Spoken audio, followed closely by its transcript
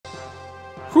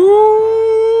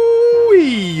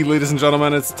Hoo-wee! Ladies and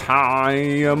gentlemen, it's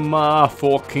time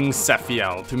for King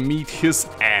Sephiel to meet his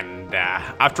end.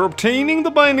 After obtaining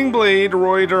the Binding Blade,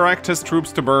 Roy directs his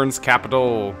troops to Bern's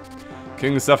capital.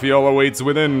 King Sephiel awaits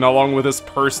within, along with his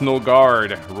personal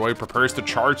guard. Roy prepares to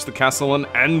charge the castle and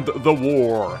end the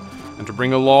war, and to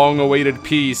bring a long-awaited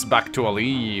peace back to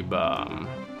Alib.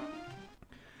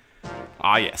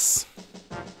 Yes.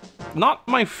 Not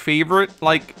my favorite,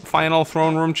 final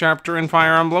throne room chapter in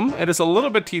Fire Emblem. It is a little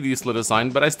bit tediously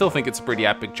designed, but I still think it's a pretty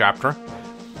epic chapter.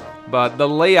 But the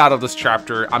layout of this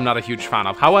chapter, I'm not a huge fan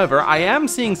of. However, I am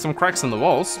seeing some cracks in the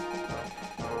walls.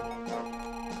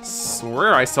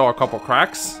 Swear I saw a couple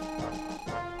cracks.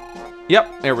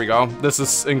 Yep, there we go. This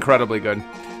is incredibly good.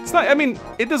 It's not, I mean,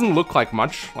 it doesn't look like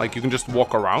much. Like, you can just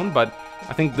walk around, but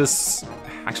I think this...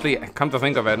 Actually, come to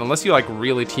think of it, unless you,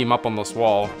 really team up on this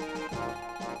wall,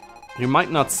 you might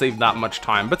not save that much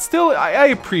time, but still, I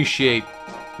appreciate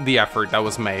the effort that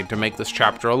was made to make this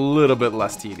chapter a little bit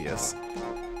less tedious.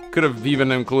 Could have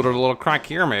even included a little crack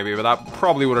here, maybe, but that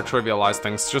probably would have trivialized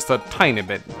things just a tiny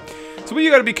bit. So what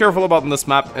you gotta be careful about in this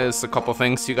map is a couple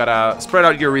things. You gotta spread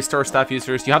out your restore staff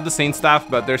users. You have the Saint staff,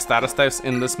 but there's status staffs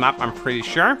in this map, I'm pretty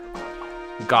sure.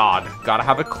 God, gotta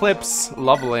have Eclipse.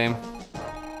 Lovely.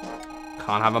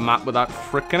 Can't have a map without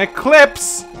frickin'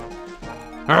 Eclipse!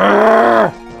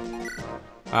 Arrgh!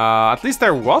 At least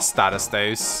there was status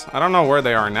staves. I don't know where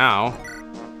they are now.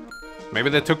 Maybe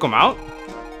they took them out?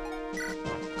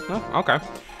 Oh, okay.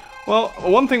 Well,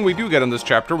 one thing we do get in this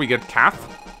chapter, we get Kath.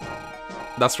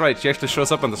 That's right, she actually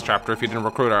shows up in this chapter if you didn't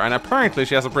recruit her, and apparently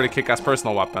she has a pretty kick-ass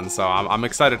personal weapon, so I'm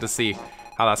excited to see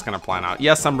how that's gonna plan out.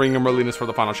 Yes, I'm bringing Merlinus for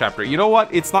the final chapter. You know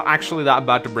what? It's not actually that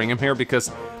bad to bring him here,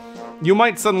 because you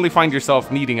might suddenly find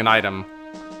yourself needing an item.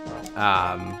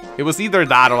 It was either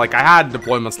that or, I had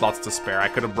deployment slots to spare. I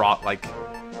could have brought, I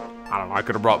don't know, I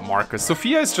could have brought Marcus.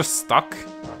 Sophia is just stuck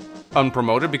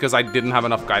unpromoted because I didn't have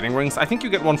enough guiding rings. I think you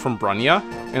get one from Brunya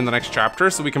in the next chapter,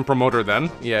 so we can promote her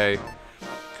then. Yay.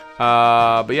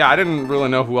 But yeah, I didn't really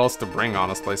know who else to bring,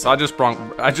 honestly, so I just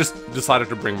decided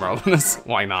to bring Merlinus.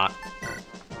 Why not?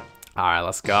 Alright,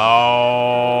 let's go.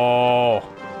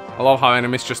 I love how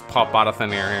enemies just pop out of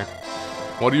thin air here.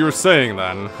 What are you saying,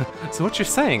 then? So what you're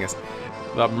saying is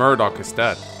that Murdoch is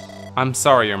dead. I'm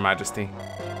sorry, Your Majesty.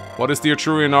 What is the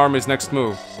Etrurian army's next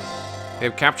move? They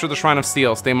have captured the Shrine of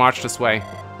Steels. They march this way.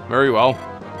 Very well.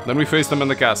 Then we face them in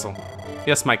the castle.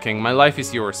 Yes, my king. My life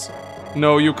is yours.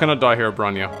 No, you cannot die here,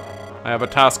 Bronya. I have a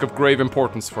task of grave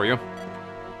importance for you.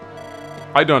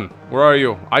 Idun, where are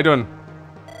you? Idun.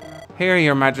 Here,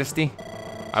 Your Majesty.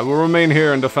 I will remain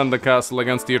here and defend the castle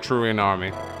against the Etrurian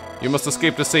army. You must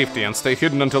escape to safety and stay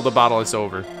hidden until the battle is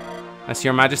over. As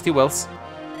Your Majesty wills.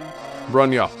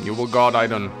 Bronya, you will guard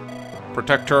Idun.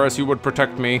 Protect her as you would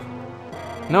protect me.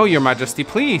 No, Your Majesty,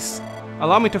 please.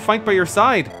 Allow me to fight by your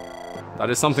side.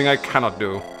 That is something I cannot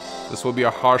do. This will be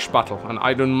a harsh battle, and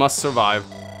Idun must survive.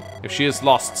 If she is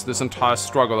lost, this entire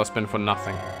struggle has been for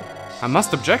nothing. I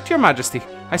must object, Your Majesty.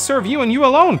 I serve you and you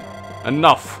alone.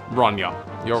 Enough, Bronya.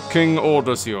 Your king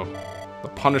orders you. The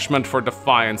punishment for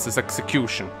defiance is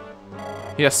execution.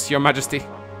 Yes, Your Majesty.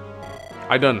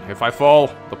 Idun, if I fall,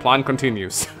 the plan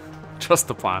continues. Just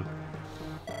the plan.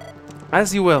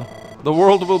 As you will. The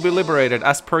world will be liberated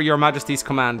as per Your Majesty's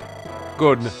command.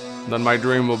 Good. Then my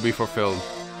dream will be fulfilled.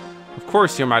 Of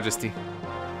course, Your Majesty.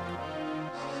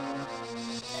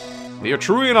 The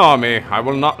Etrurian army, I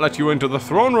will not let you into the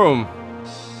throne room.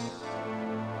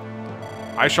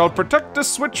 I shall protect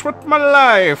this switch with my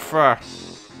life.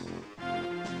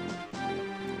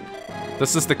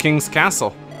 This is the king's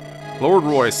castle. Lord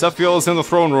Roy, Sephiel is in the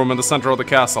throne room in the center of the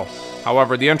castle.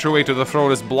 However, the entryway to the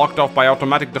throne is blocked off by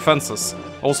automatic defenses,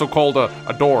 also called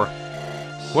a door.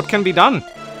 What can be done?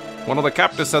 One of the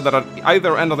captives said that at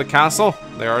either end of the castle,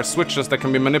 there are switches that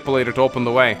can be manipulated to open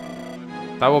the way.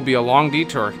 That will be a long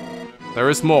detour. There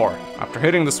is more. After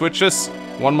hitting the switches,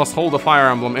 one must hold the Fire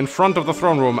Emblem in front of the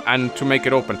throne room and to make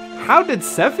it open. How did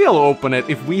Sephiel open it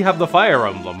if we have the Fire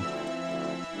Emblem?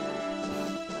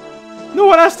 No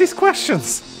one asked these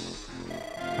questions.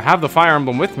 I have the Fire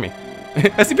Emblem with me.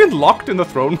 Has he been locked in the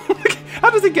throne room? How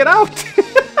does he get out?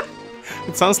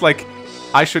 It sounds like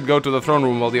I should go to the throne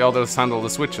room while the others handle the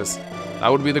switches. That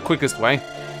would be the quickest way.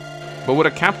 But would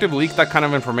a captive leak that kind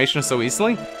of information so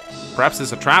easily? Perhaps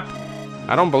it's a trap?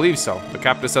 I don't believe so. The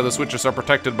captive said the switches are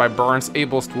protected by Bern's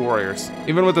ablest warriors.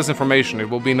 Even with this information, it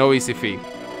will be no easy feat.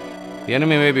 The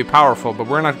enemy may be powerful, but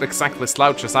we're not exactly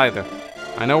slouches either.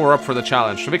 I know we're up for the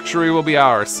challenge. Victory will be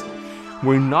ours.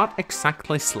 We're not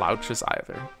exactly slouches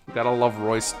either. Gotta love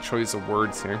Roy's choice of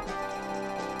words here.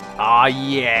 Ah,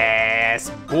 yes!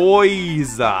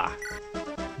 Boys!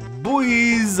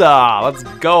 boys! Let's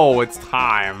go, it's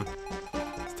time.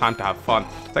 It's time to have fun.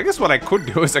 So I guess what I could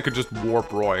do is I could just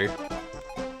warp Roy.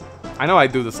 I know I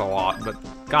do this a lot, but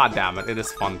god damn it, it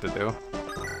is fun to do.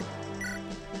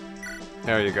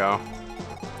 There you go.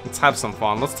 Let's have some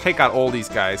fun. Let's take out all these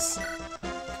guys.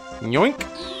 Yoink!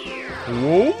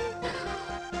 Whoa!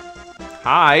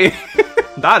 Hi!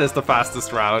 That is the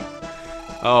fastest route.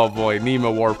 Oh boy,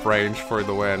 Nemo warp range for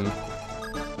the win.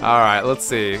 Alright, let's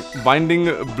see. Binding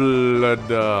Blood.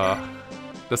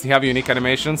 Does he have unique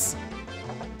animations?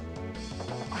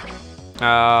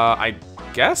 I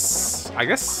guess,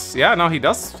 yeah, no, he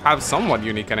does have somewhat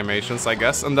unique animations, I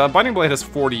guess. And the Binding Blade has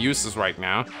 40 uses right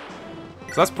now.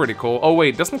 So that's pretty cool. Oh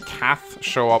wait, doesn't Kath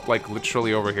show up, like,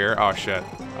 literally over here? Oh shit.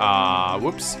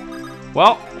 Whoops.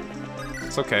 Well,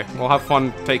 it's okay. We'll have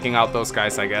fun taking out those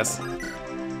guys, I guess.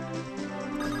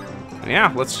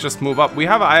 Yeah, let's just move up. We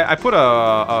have, I put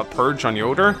a Purge on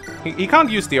Yoder. He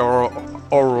can't use the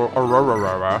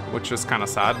Aurora, which is kind of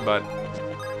sad, but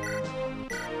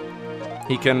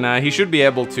he can, he should be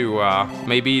able to,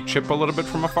 maybe chip a little bit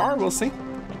from afar, we'll see.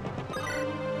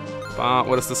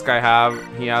 What does this guy have?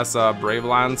 He has a Brave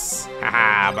Lance.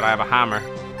 Haha, but I have a hammer.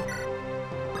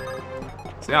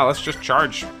 So yeah, let's just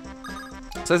charge.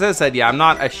 So as I said, yeah, I'm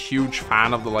not a huge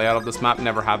fan of the layout of this map,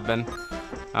 never have been.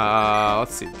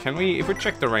 Let's see, can we, if we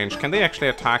check the range, can they actually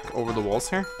attack over the walls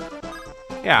here?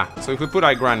 Yeah, so if we put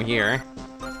Igran here,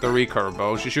 the recurve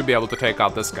bow, she should be able to take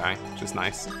out this guy, which is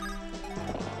nice.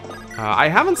 I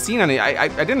haven't seen any, I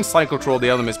didn't cycle through all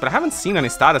the enemies, but I haven't seen any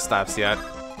status staffs yet.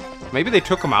 Maybe they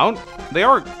took them out? They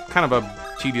are kind of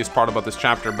a tedious part about this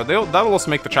chapter, but that'll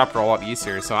also make the chapter a lot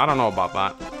easier, so I don't know about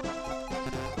that.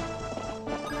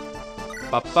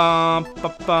 I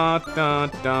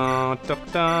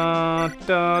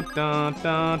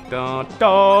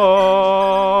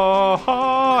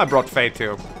brought Faye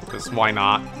too, because why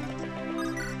not?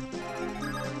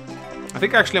 I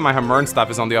think actually my Hammern staff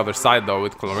is on the other side though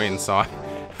with Chlorine, so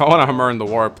if I want to Hammern the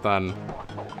warp then...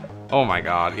 Oh my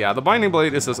god, yeah, the Binding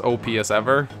Blade is as OP as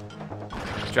ever.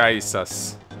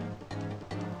 Jesus.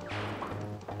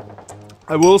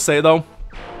 I will say though,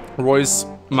 Roy's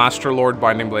Master Lord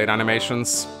Binding Blade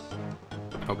animations,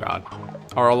 oh god,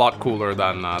 are a lot cooler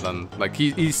than like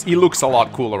he looks a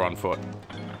lot cooler on foot.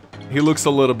 He looks a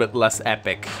little bit less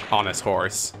epic on his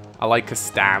horse. I like his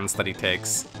stance that he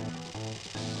takes.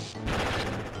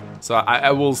 So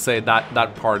I will say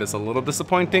that part is a little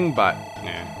disappointing, but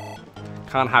yeah.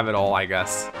 Can't have it all, I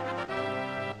guess.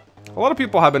 A lot of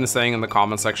people have been saying in the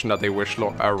comment section that they wish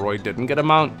Roy didn't get a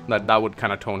mount. That would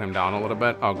kind of tone him down a little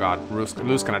bit. Oh god,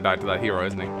 Lou's kind of died to that hero,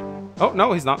 isn't he? Oh,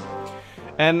 no, he's not.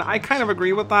 And I kind of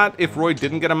agree with that. If Roy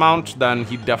didn't get a mount, then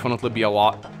he'd definitely be a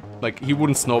lot... Like, he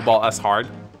wouldn't snowball as hard.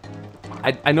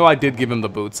 I know I did give him the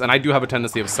boots, and I do have a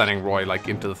tendency of sending Roy, like,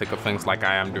 into the thick of things like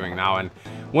I am doing now. And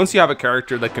once you have a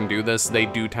character that can do this, they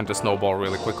do tend to snowball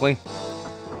really quickly.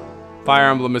 Fire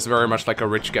Emblem is very much like a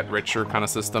rich get richer kind of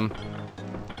system.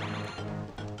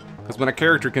 Because when a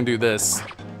character can do this,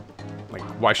 like,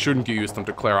 why shouldn't you use them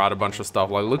to clear out a bunch of stuff?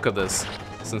 Like, look at this.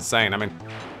 It's insane. I mean,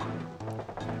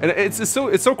 and it's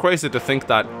so crazy to think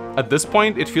that at this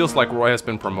point, it feels like Roy has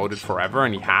been promoted forever,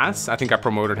 and he has. I think I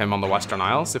promoted him on the Western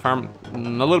Isles, if I'm a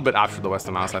little bit after the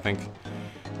Western Isles, I think.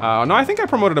 No, I think I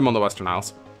promoted him on the Western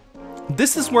Isles.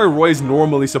 This is where Roy's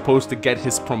normally supposed to get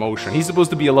his promotion. He's supposed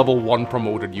to be a level 1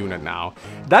 promoted unit now.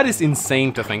 That is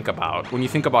insane to think about, when you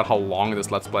think about how long this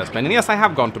Let's Play has been. And yes, I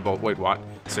have gone to both. Wait, what?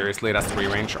 Seriously, that's 3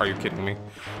 range? Are you kidding me?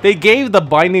 They gave the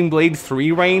Binding Blade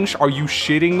 3 range? Are you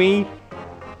shitting me?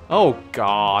 Oh,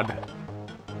 God.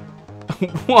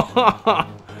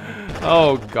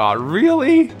 Oh, God.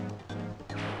 Really?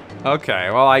 Okay,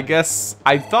 well, I guess...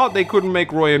 I thought they couldn't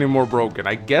make Roy any more broken.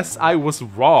 I guess I was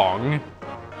wrong.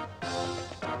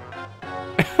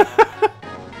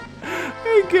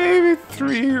 They gave it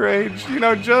 3 rage, you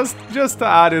know, just to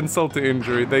add insult to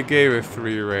injury, they gave it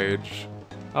 3 rage.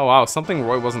 Oh wow, something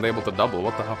Roy wasn't able to double,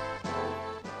 what the hell?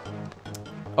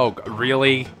 Oh,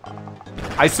 really?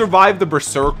 I survived the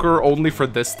Berserker only for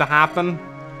this to happen?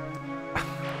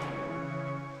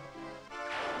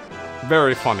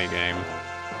 Very funny game.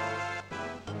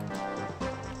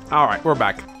 Alright, we're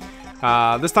back.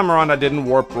 This time around I didn't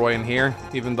warp Roy in here,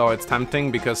 even though it's tempting,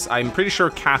 because I'm pretty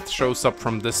sure Kath shows up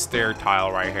from this stair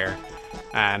tile right here.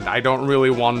 And I don't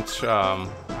really want,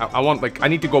 I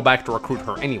need to go back to recruit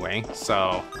her anyway,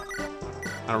 so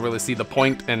I don't really see the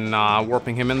point in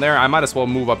warping him in there. I might as well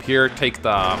move up here, take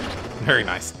the, very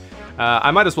nice. I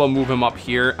might as well move him up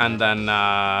here and then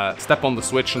step on the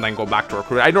switch and then go back to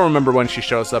recruit. I don't remember when she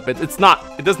shows up. It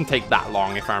doesn't take that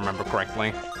long if I remember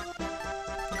correctly.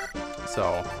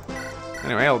 So...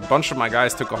 Anyway, a bunch of my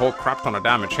guys took a whole crap ton of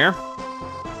damage here.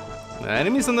 The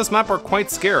enemies in this map are quite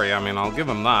scary, I mean, I'll give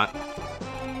them that.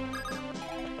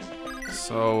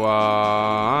 So,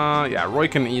 yeah, Roy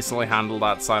can easily handle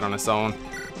that side on his own.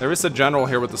 There is a general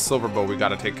here with the silver bow we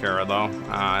gotta take care of, though.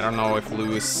 I don't know if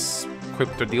Lou is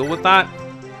equipped to deal with that.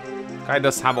 Guy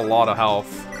does have a lot of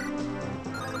health.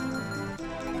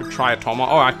 Could try a Toma.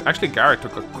 Oh, actually, Garrett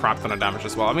took a crap ton of damage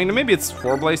as well. I mean, maybe it's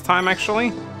 4-blaze time,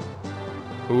 actually.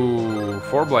 Ooh,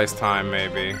 4-blaze time,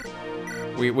 maybe.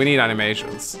 We need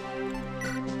animations.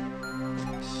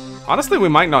 Honestly, we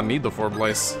might not need the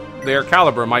 4-blaze. The Air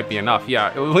Caliber might be enough.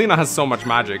 Yeah, Lena has so much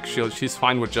magic. She's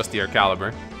fine with just the Air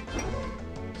Caliber.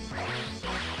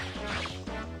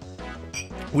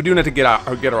 We do need to get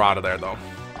her out of there, though.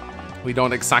 We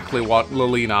don't exactly want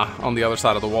Lilina on the other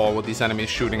side of the wall with these enemies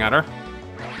shooting at her.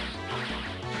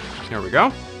 Here we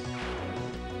go.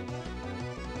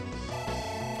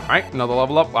 Alright, another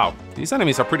level up. Wow, these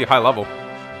enemies are pretty high level.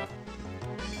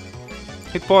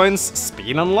 Hit points,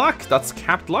 speed and luck. That's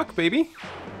capped luck, baby.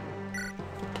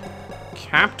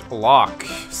 Capped luck.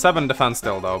 7 defense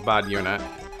still, though. Bad unit.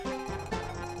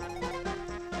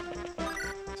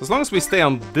 So as long as we stay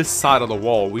on this side of the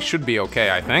wall, we should be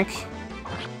okay, I think.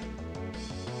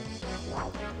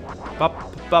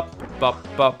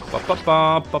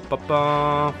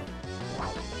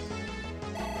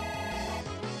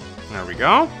 There we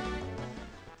go.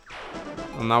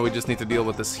 And now we just need to deal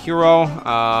with this hero.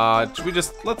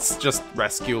 Let's just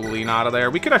rescue Lena out of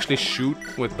there. We could actually shoot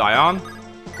with Dion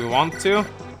if we want to.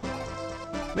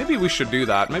 Maybe we should do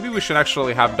that. Maybe we should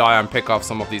actually have Dion pick off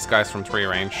some of these guys from 3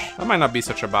 range. That might not be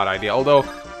such a bad idea. Although,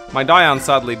 my Dion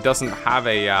sadly doesn't have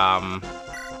a,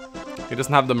 he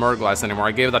doesn't have the Murglass anymore.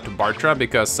 I gave that to Bartra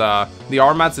because, the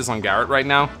Armads is on Garrett right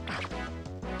now.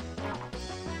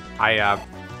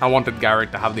 I wanted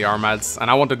Garrett to have the Armads, and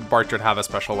I wanted Bartra to have a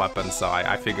special weapon, so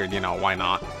I figured, you know, why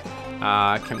not?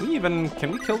 Can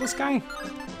we kill this guy?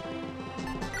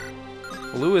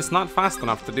 Lou is not fast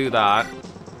enough to do that.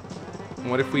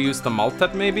 What if we use the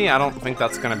Multet, maybe? I don't think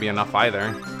that's gonna be enough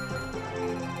either.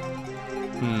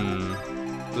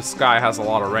 This guy has a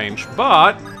lot of range,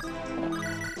 but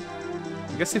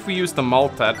I guess if we use the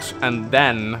Multet and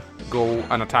then go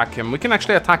and attack him, we can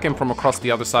actually attack him from across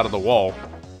the other side of the wall.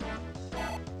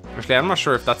 Actually, I'm not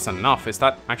sure if that's enough. Is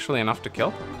that actually enough to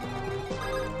kill?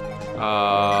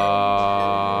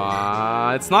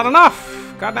 It's not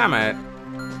enough! God damn it.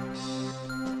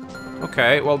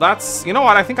 Okay, well that's... You know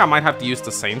what? I think I might have to use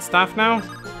the Saint Staff now.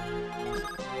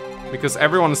 Because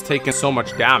everyone's taken so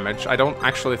much damage, I don't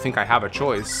actually think I have a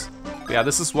choice. But yeah,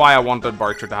 this is why I wanted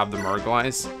Bartra to have the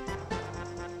Murglass.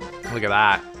 Look at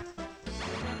that.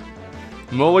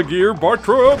 Mulligear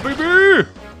Bartra, baby!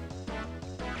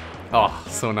 Oh,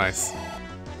 so nice.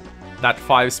 That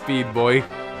 5 speed, boy.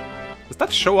 Does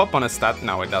that show up on a stat?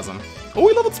 No, it doesn't. Oh,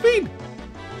 he leveled speed!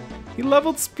 He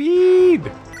leveled speed!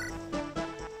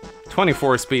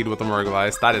 24 speed with the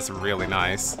Murglass. That is really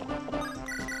nice.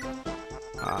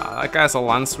 That guy's a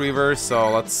Lance Weaver, so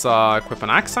let's equip an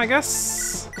axe, I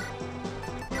guess.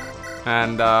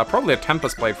 And probably a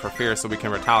Tempest Blade for fear so we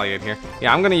can retaliate here.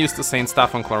 Yeah, I'm gonna use the Saint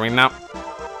Staff on Clarine now.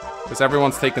 Because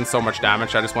everyone's taken so much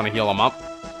damage, I just want to heal them up.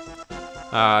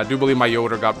 I do believe my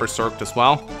Yoder got berserked as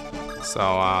well.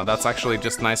 So that's actually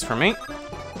just nice for me.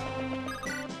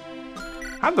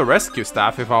 I have the Rescue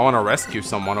Staff if I want to rescue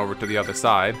someone over to the other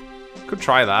side. Could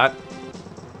try that.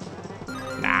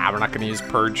 Nah, we're not going to use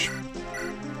Purge.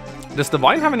 Does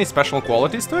Divine have any special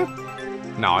qualities to it?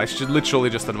 No, it's literally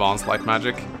just advanced light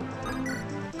magic.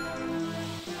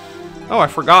 Oh, I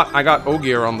forgot. I got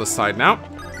Ogier on this side now.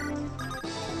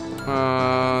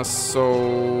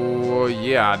 So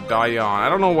yeah, Dion. I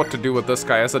don't know what to do with this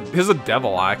guy. He's a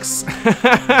Devil Axe.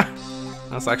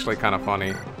 That's actually kind of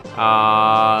funny.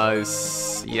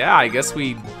 Yeah, I guess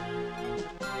we...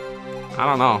 I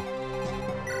don't know.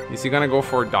 Is he gonna go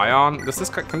for Dion?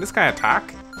 Can this guy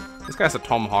attack? This guy has a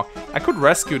Tomahawk. I could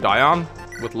rescue Dion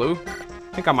with Lou.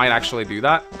 I think I might actually do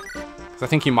that. Because I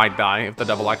think he might die if the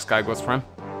Devil Axe guy goes for him.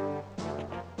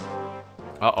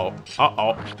 Uh-oh.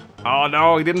 Uh-oh. Oh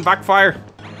no, he didn't backfire.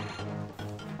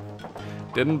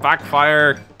 Didn't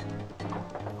backfire.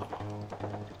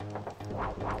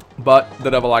 But the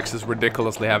Devil Axe is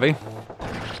ridiculously heavy.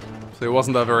 So it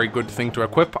wasn't a very good thing to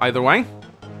equip either way.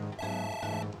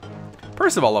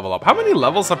 Percival level up. How many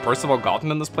levels have Percival gotten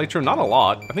in this playthrough? Not a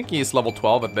lot. I think he's level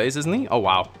 12 at base, isn't he? Oh,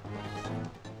 wow.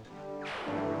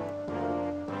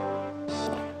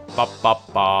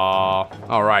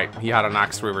 Alright, he had an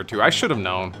Axe River too. I should have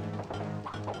known.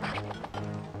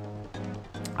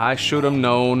 I should have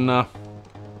known.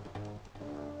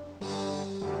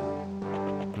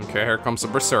 Okay, here comes a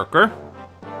Berserker.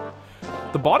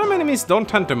 The bottom enemies don't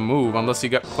tend to move unless you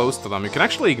get close to them. You can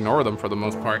actually ignore them for the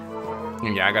most part.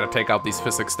 And yeah, I gotta take out these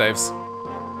physics staves.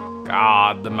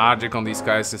 God, the magic on these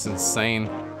guys is insane.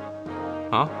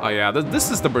 Huh? Oh yeah,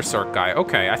 this is the Berserk guy.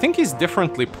 Okay, I think he's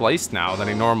differently placed now than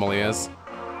he normally is.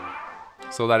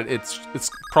 So that it's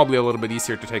probably a little bit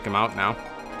easier to take him out now.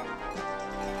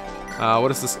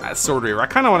 What is this? Sword Reaver. I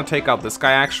kind of want to take out this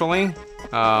guy, actually.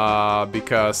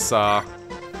 Because I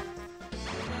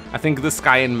think this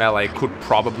guy in melee could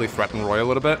probably threaten Roy a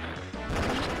little bit.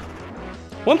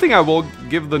 One thing I will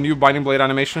give the new Binding Blade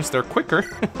animations, they're quicker.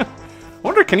 I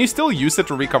wonder, can you still use it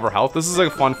to recover health? This is a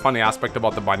funny aspect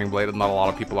about the Binding Blade that not a lot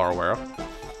of people are aware of.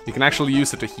 You can actually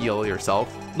use it to heal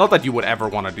yourself. Not that you would ever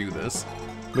want to do this,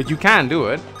 but you can do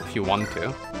it if you want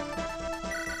to.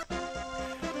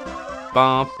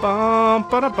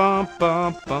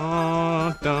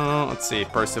 Let's see,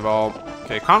 Percival.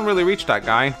 Okay, can't really reach that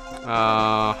guy.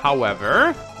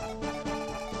 However,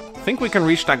 I think we can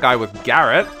reach that guy with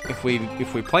Garrett if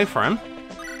we play for him.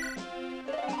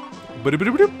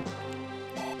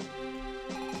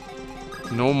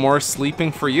 No more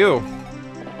sleeping for you.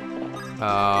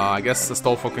 I guess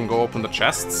Astolfo can go open the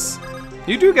chests.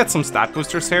 You do get some stat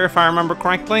boosters here, if I remember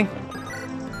correctly.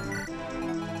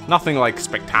 Nothing like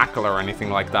spectacular or anything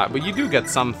like that, but you do get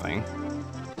something.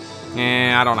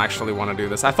 I don't actually want to do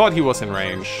this. I thought he was in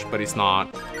range, but he's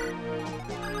not.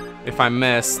 If I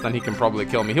miss, then he can probably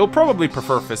kill me. He'll probably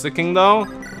prefer physicking though,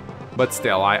 but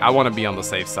still, I want to be on the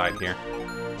safe side here.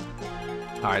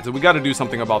 Alright, so we got to do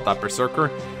something about that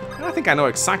Berserker. And I think I know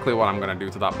exactly what I'm going to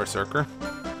do to that Berserker.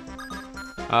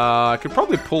 I could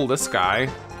probably pull this guy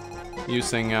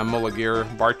using Mulligir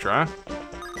Bartra.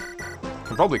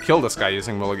 Can probably kill this guy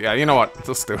using Mulligir. Yeah, you know what?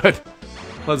 Let's do it.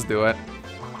 Let's do it.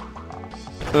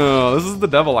 Oh, this is the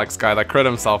Devil X guy that crit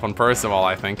himself on Percival,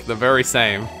 I think. The very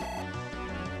same.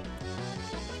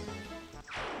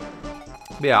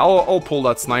 Yeah, I'll pull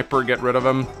that sniper, get rid of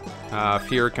him.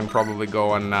 Fear can probably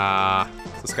go and...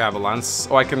 does this guy have a lance?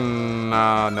 Oh, I can...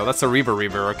 no, that's a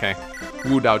Reaver, okay.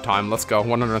 Wooed out time, let's go.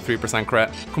 103% crit.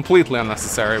 Completely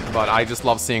unnecessary, but I just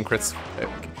love seeing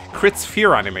crits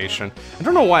fear animation. I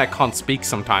don't know why I can't speak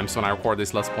sometimes when I record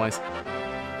these Let's Plays.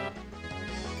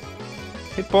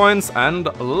 Hit points and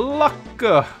luck.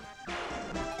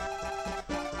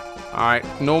 Alright,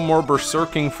 no more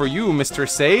berserking for you, Mr.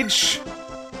 Sage.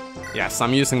 Yes,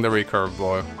 I'm using the recurve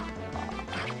blow.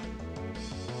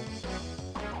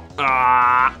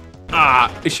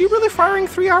 Is she really firing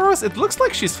 3 arrows? It looks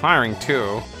like she's firing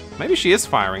 2. Maybe she is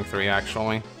firing 3,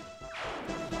 actually.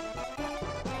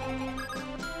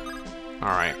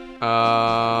 Alright,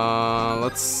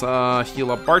 let's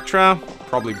heal up Bartra.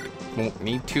 Probably won't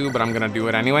need to, but I'm gonna do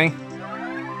it anyway.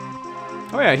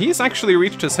 Oh yeah, he's actually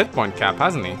reached his hit point cap,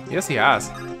 hasn't he? Yes, he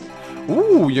has.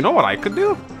 Ooh, you know what I could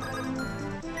do?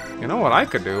 You know what I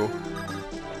could do?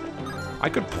 I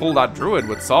could pull that Druid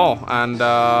with Saul, and,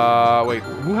 wait,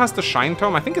 who has the Shine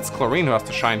Tome? I think it's Chlorine who has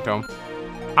the Shine Tome.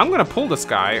 I'm gonna pull this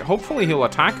guy, hopefully he'll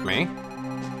attack me.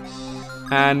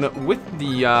 And with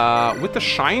the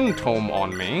Shine Tome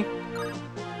on me,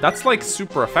 that's, like,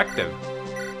 super effective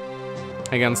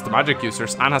against the magic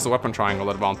users, and has a weapon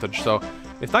triangle advantage, so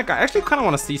if that guy... I actually kind of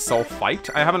want to see Saul fight.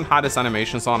 I haven't had his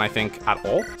animations on, I think, at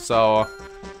all, so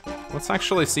let's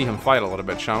actually see him fight a little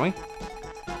bit, shall we?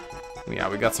 Yeah,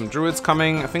 we got some druids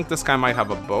coming. I think this guy might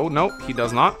have a bow. Nope, he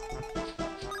does not.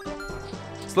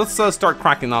 So let's start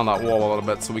cracking down that wall a little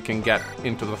bit so we can get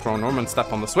into the throne room and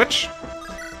step on the switch.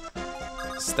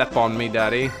 Step on me,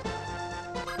 daddy.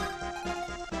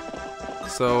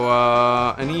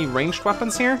 So, any ranged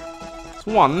weapons here? There's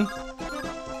one.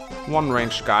 One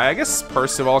ranged guy. I guess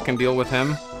Percival can deal with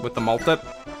him with the mullet.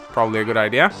 Probably a good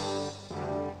idea.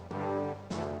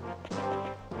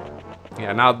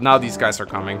 Yeah, now these guys are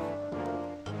coming.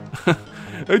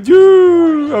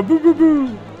 Adieu! Ah, boo, boo,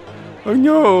 boo. Oh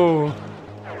no!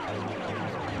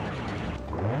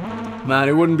 Man,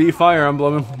 it wouldn't be Fire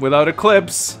Emblem without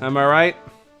Eclipse, am I right?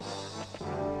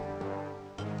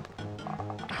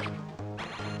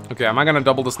 Okay, am I gonna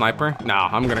double the sniper? Nah,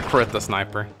 I'm gonna crit the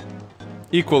sniper.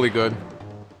 Equally good.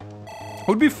 It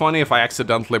would be funny if I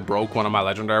accidentally broke one of my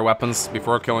legendary weapons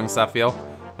before killing Sephiel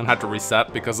and had to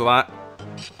reset because of that.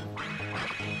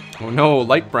 Oh no,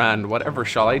 Lightbrand, whatever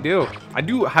shall I do? I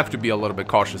do have to be a little bit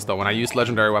cautious though when I use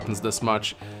legendary weapons this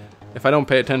much. If I don't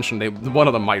pay attention, one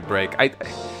of them might break. I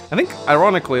think,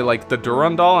 ironically, like the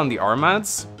Durandal and the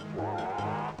Armads...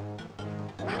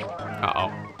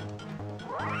 Uh-oh.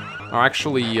 Are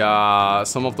actually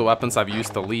some of the weapons I've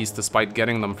used the least, despite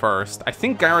getting them first. I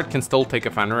think Garrett can still take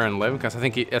a Fenrir and live, because I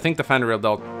think the Fenrir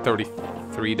dealt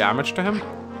 33 damage to him.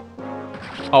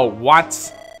 Oh,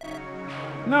 what?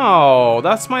 No,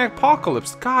 that's my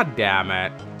apocalypse. God damn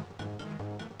it.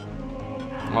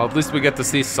 Well, at least we get to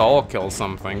see Saul kill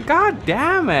something. God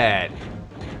damn it.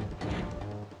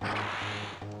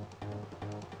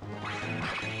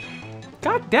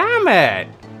 God damn it.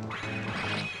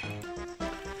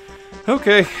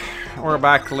 Okay, we're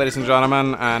back, ladies and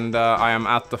gentlemen, and I am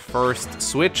at the first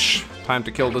switch. Time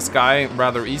to kill this guy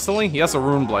rather easily. He has a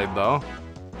rune blade, though.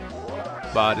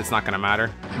 But it's not gonna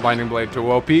matter. Binding blade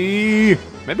to OP.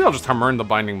 Maybe I'll just hammer the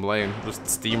binding blade. Just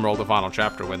steamroll the final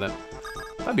chapter with it.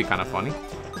 That'd be kind of funny.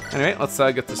 Anyway, let's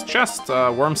get this chest.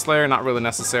 Worm Slayer, not really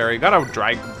necessary. Got a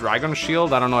dragon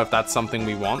shield. I don't know if that's something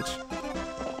we want.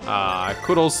 I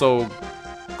could also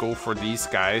go for these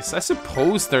guys. I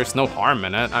suppose there's no harm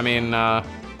in it. I mean,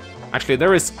 actually,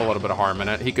 there is a little bit of harm in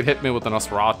it. He could hit me with an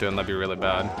Nosferatu, and that'd be really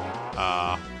bad.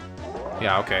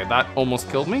 Yeah, okay, that almost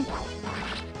killed me.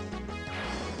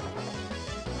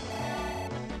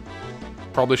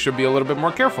 Probably should be a little bit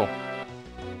more careful.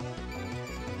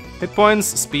 Hit points,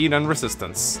 speed, and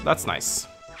resistance. That's nice.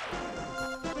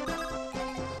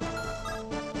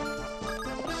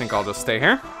 I think I'll just stay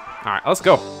here. Alright, let's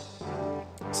go.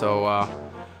 So,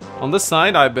 on this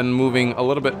side, I've been moving a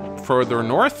little bit further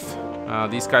north.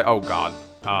 These guys... Oh, God.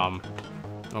 Oh,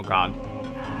 God.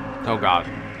 Oh, God.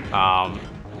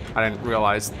 I didn't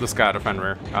realize this guy had a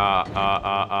Fenrir.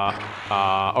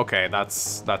 Okay,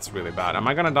 that's really bad. Am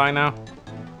I gonna die now?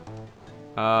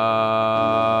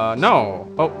 No.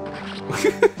 Oh.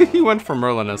 He went for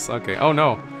Merlinus. Okay. Oh,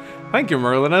 no. Thank you,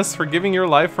 Merlinus, for giving your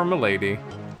life for Milady.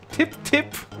 Tip,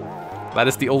 tip. That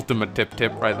is the ultimate tip,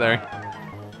 tip right there.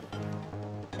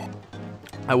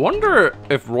 I wonder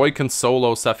if Roy can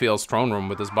solo Sephiel's throne room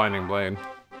with his binding blade.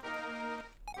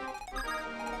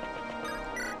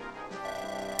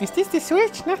 Is this the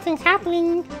switch? Nothing's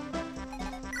happening.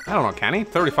 I don't know, can he?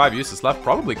 35 uses left.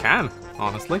 Probably can,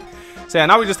 honestly. So yeah,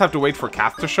 now we just have to wait for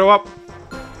Kath to show up.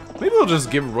 Maybe we'll just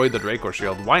give Roy the Draco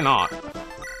Shield. Why not?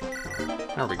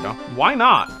 There we go. Why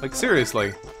not? Like,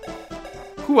 seriously.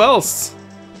 Who else?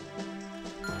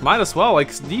 Might as well.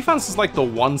 Like, defense is like the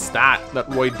one stat that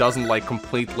Roy doesn't like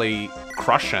completely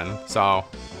crushing. So,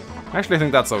 I actually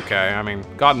think that's okay. I mean,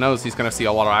 God knows he's gonna see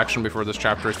a lot of action before this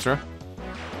chapter is through.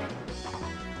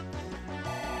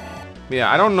 But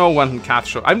yeah, I don't know when Kath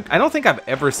show. I don't think I've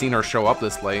ever seen her show up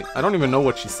this late. I don't even know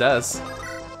what she says.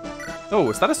 Oh,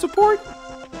 is that a support?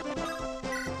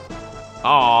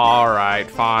 Alright,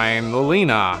 fine.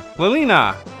 Lilina.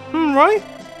 Lilina! Roy?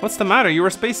 What's the matter? You were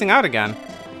spacing out again.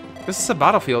 This is a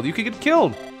battlefield. You could get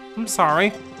killed. I'm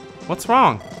sorry. What's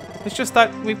wrong? It's just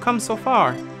that we've come so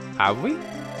far. Have we?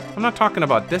 I'm not talking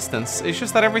about distance. It's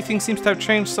just that everything seems to have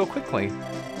changed so quickly. Do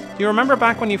you remember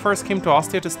back when you first came to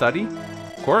Ostia to study?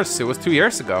 Of course, it was 2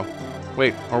 years ago.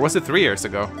 Wait, or was it 3 years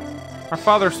ago? Our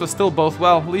fathers were still both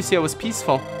well. Lycia was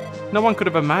peaceful. No one could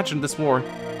have imagined this war.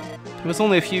 It was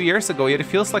only a few years ago, yet it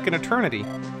feels like an eternity.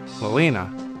 Lilina.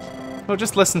 Oh,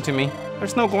 just listen to me.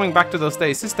 There's no going back to those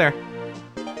days, is there?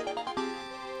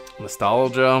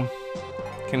 Nostalgia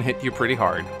can hit you pretty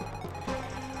hard.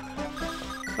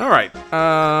 Alright.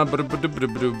 Yeah,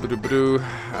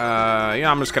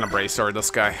 I'm just gonna brace sword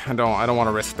this guy. I don't want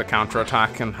to risk the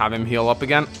counterattack and have him heal up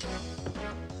again.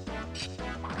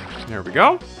 There we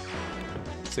go.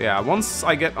 So yeah, once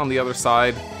I get on the other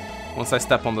side, once I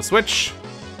step on the switch,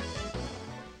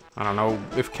 I don't know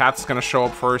if Kat's gonna show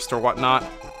up first or whatnot.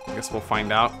 I guess we'll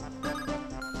find out.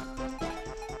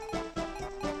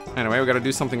 Anyway, we gotta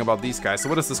do something about these guys. So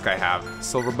what does this guy have?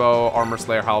 Silverbow, Armor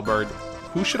Slayer, Halberd.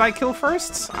 Who should I kill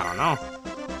first? I don't know.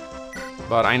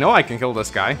 But I know I can kill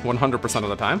this guy 100% of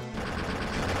the time.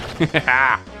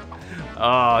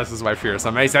 Oh, this is my fierce.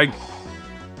 Amazing.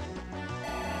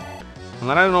 And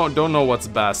then I don't know what's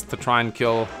best, to try and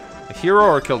kill a hero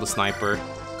or kill the sniper.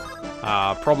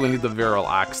 Probably need the Virile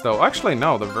Axe, though. Actually,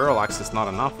 no, the Virile Axe is not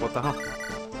enough. What the hell?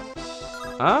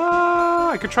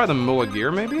 I could try the Mulla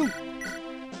Gear, maybe?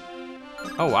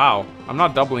 Oh, wow. I'm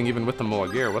not doubling even with the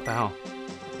Mulla Gear. What the hell?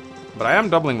 But I am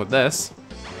doubling with this.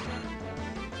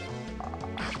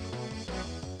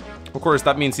 Of course,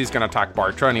 that means he's gonna attack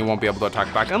Bartra, and he won't be able to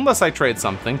attack back unless I trade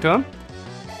something to him.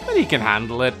 But he can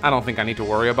handle it. I don't think I need to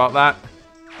worry about that.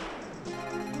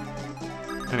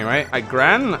 Anyway,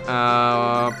 Igran,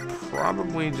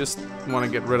 probably just want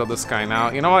to get rid of this guy now.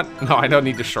 You know what? No, I don't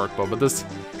need the short bow, but this...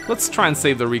 Let's try and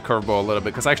save the recurve bow a little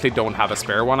bit, because I actually don't have a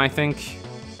spare one, I think.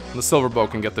 The silver bow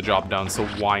can get the job done, so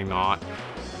why not?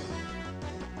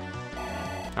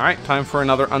 Alright, time for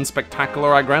another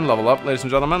unspectacular Igran level up, ladies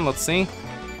and gentlemen. Let's see.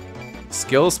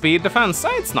 Skill, speed, defense.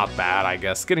 It's not bad, I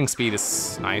guess. Getting speed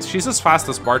is nice. She's as fast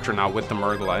as Bartra now with the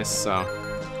Murgle Ice, so...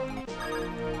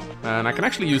 And I can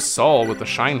actually use Soul with the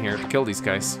Shine here to kill these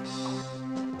guys.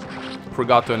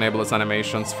 Forgot to enable his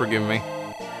animations, forgive me.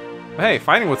 But hey,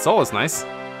 fighting with Soul is nice.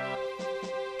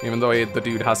 Even though the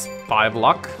dude has 5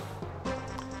 luck.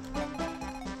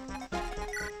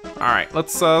 Alright,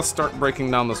 let's start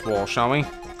breaking down this wall, shall we?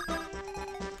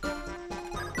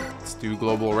 Let's do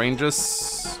global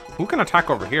ranges. Who can attack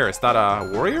over here? Is that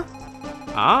a warrior?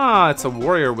 Ah, it's a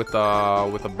warrior with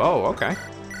a bow, okay.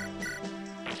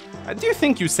 I do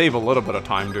think you save a little bit of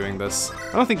time doing this.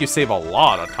 I don't think you save a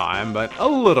lot of time, but a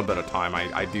little bit of time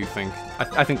I do think.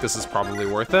 I think this is probably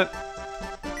worth it.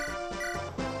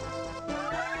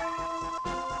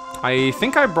 I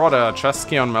think I brought a chest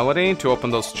key on Melody to open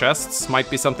those chests.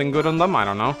 Might be something good on them, I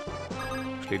don't know.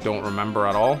 Actually don't remember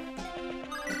at all.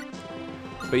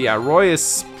 But yeah, Roy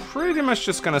is pretty much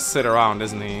just gonna sit around,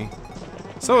 isn't he?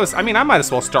 So I mean, I might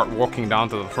as well start walking down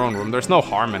to the throne room. There's no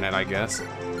harm in it, I guess.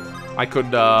 I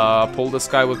could pull this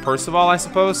guy with Percival, I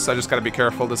suppose. I just gotta be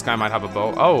careful. This guy might have a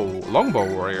bow. Oh,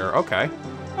 longbow warrior. Okay.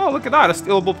 Oh, look at that. A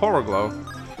stealable power glow.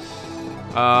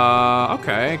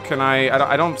 Okay. Can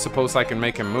I don't suppose I can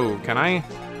make him move, can I?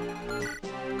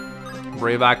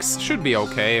 Brave Axe should be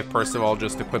okay if Percival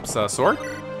just equips a sword.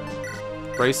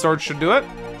 Brave Sword should do it.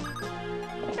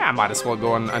 Yeah, I might as well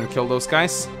go and kill those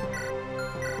guys.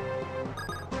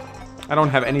 I don't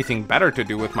have anything better to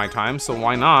do with my time, so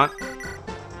why not?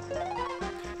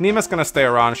 Nima's gonna stay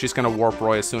around. She's gonna warp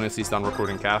Roy as soon as he's done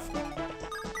recruiting Kath.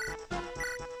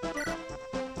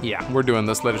 Yeah, we're doing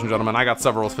this, ladies and gentlemen. I got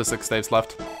several physics staves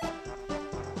left.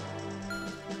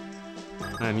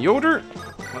 And Yoder,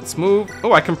 let's move.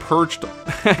 Oh, I can purge.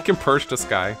 I can purge this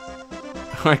guy.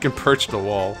 I can purge the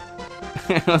wall.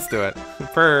 Let's do it.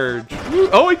 Purge.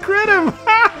 Oh, he crit him!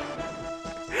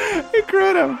 He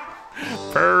crit him.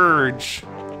 Purge.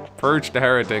 Purge the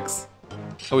heretics.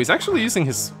 Oh, he's actually using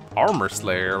his Armor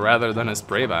Slayer rather than his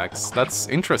Brave Axe. That's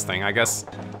interesting. I guess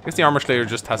the Armor Slayer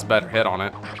just has better hit on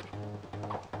it.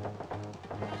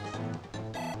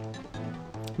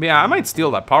 But yeah, I might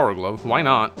steal that Power Glove. Why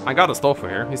not? I got a Stolfa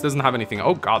here. He doesn't have anything.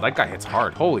 Oh god, that guy hits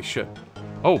hard. Holy shit.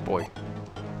 Oh boy.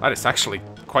 That is actually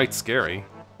quite scary.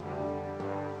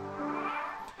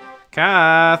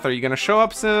 Kath, are you gonna show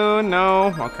up soon?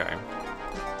 No? Okay.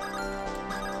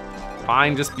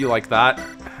 Fine, just be like that.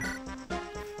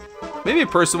 Maybe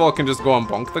Percival can just go and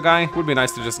bonk the guy. Would be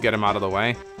nice to just get him out of the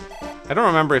way. I don't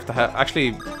remember if the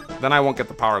actually, then I won't get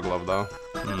the Power Glove though.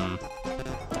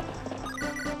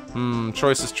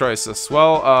 Choices.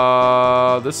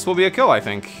 Well, this will be a kill, I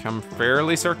think. I'm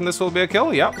fairly certain this will be a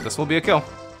kill. Yep, this will be a kill.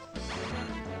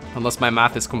 Unless my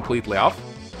math is completely off.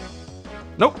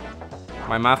 Nope.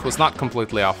 My math was not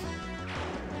completely off.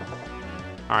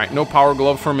 Alright, no Power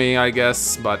Glove for me, I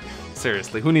guess, but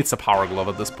seriously, who needs a Power Glove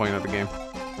at this point of the game?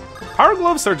 Power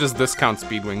Gloves are just discount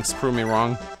speed wings, prove me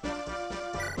wrong.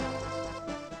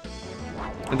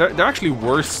 And they're actually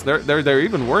worse. They're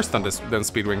even worse than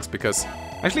speed wings because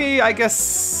actually I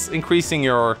guess increasing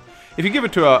your, if you give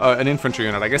it to an infantry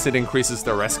unit, I guess it increases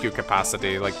their rescue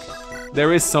capacity. Like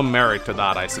there is some merit to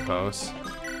that, I suppose.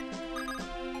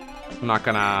 I'm not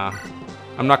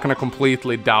gonna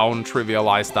completely down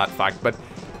trivialize that fact, but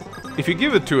if you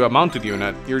give it to a mounted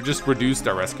unit, you're just reduce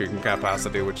their rescue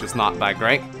capacity, which is not that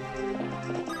great.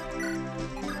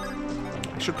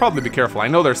 I should probably be careful. I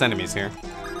know there's enemies here.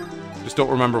 Just don't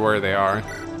remember where they are.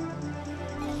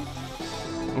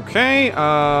 Okay,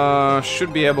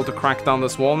 should be able to crack down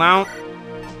this wall now.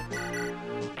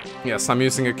 Yes, I'm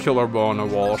using a killer bow on a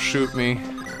wall. Shoot me.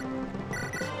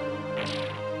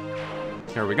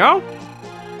 Here we go.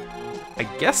 I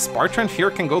guess Spartan here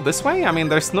can go this way? I mean,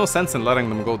 there's no sense in letting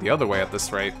them go the other way at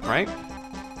this rate, right?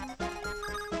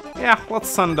 Yeah,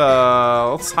 let's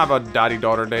have a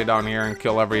daddy-daughter day down here and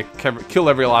kill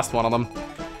every last one of them.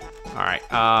 Alright,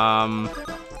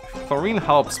 Chlorine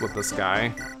helps with this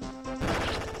guy.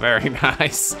 Very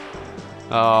nice.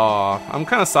 Oh, I'm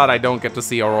kind of sad I don't get to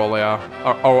see Aurelia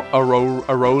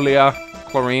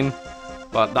Chlorine,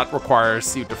 but that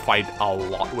requires you to fight a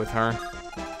lot with her.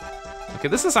 Okay,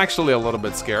 this is actually a little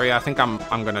bit scary. I think I'm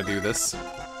gonna do this.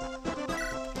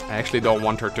 I actually don't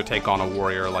want her to take on a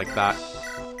warrior like that.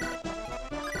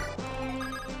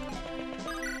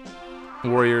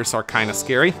 Warriors are kind of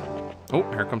scary. Oh,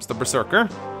 here comes the Berserker.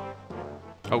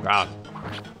 Oh god.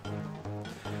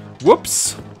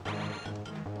 Whoops!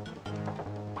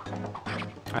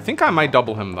 I think I might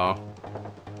double him though.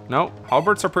 No,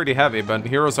 halberds are pretty heavy, but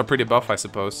heroes are pretty buff, I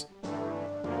suppose.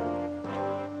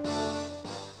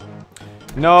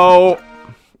 No!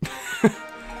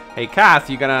 Hey Kath,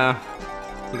 you gonna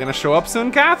show up soon,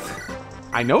 Kath?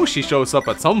 I know she shows up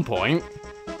at some point.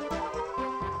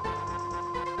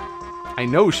 I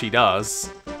know she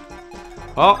does.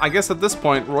 Well, I guess at this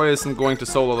point, Roy isn't going to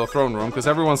solo the throne room, because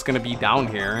everyone's going to be down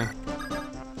here.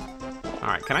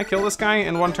 Alright, can I kill this guy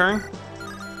in one turn?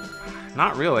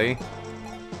 Not really.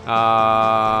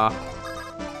 I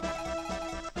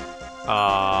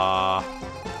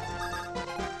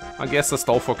guess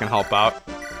Astolfo can help out.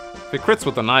 If it crits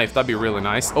with the knife, that'd be really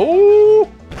nice. Oh!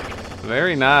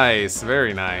 Very nice,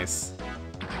 very nice.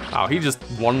 Wow, he just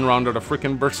one-rounded a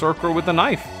freaking berserker with a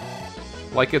knife.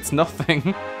 Like it's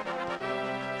nothing.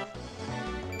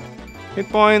 Hit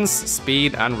points,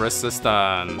 speed, and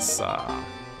resistance.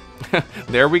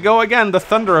 There we go again, the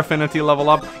thunder affinity level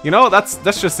up. You know, that's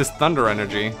just his thunder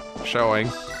energy showing.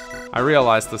 I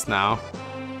realize this now.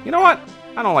 You know what?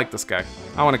 I don't like this guy.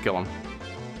 I want to kill him.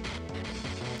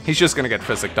 He's just gonna get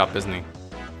physicked up, isn't he?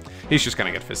 He's just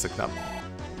gonna get physicked up.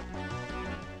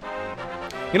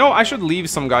 You know, I should leave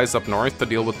some guys up north to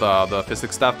deal with the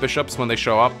physics staff bishops when they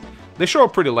show up. They show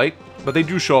up pretty late, but they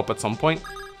do show up at some point.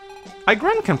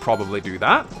 Igren can probably do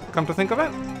that, come to think of it.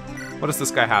 What does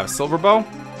this guy have? Silver bow?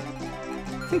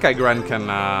 I think Igren can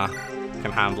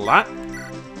handle that.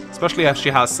 Especially if she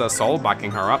has Sol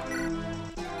backing her up.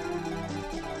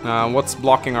 What's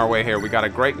blocking our way here? We got a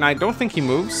Great Knight. Don't think he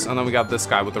moves. And then we got this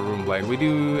guy with the Rune Blade. We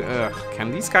do...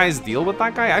 can these guys deal with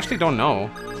that guy? I actually don't know.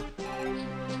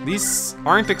 These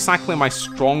aren't exactly my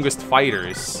strongest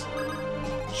fighters.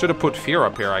 Should have put Fear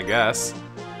up here, I guess.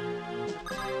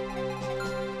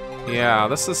 Yeah,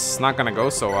 this is not gonna go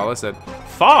so well, is it?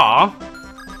 Fa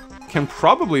can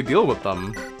probably deal with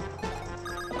them.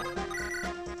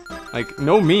 Like,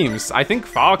 no memes. I think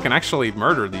Fa can actually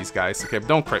murder these guys. Okay,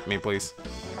 don't crit me, please.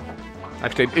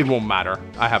 Actually, it won't matter.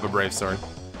 I have a Brave Sword.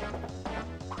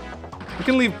 We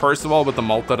can leave Percival with the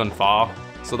Malted and Fa,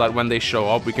 so that when they show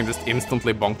up, we can just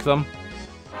instantly bonk them.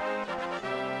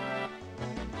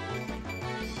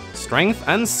 Strength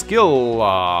and skill.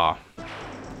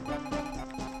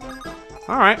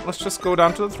 Alright, let's just go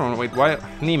down to the throne. Wait, why?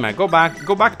 Nima, go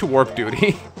back to warp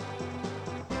duty.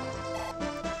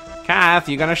 Kath,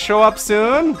 you gonna show up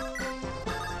soon?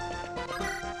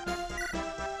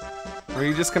 Or are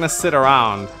you just gonna sit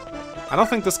around? I don't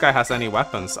think this guy has any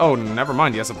weapons. Oh, never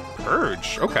mind, he has a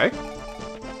purge. Okay.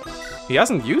 He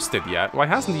hasn't used it yet. Why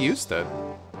hasn't he used it?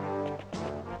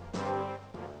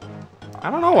 I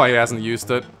don't know why he hasn't used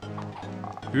it.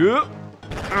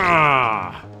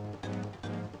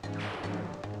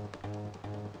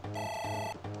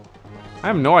 I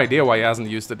have no idea why he hasn't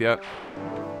used it yet.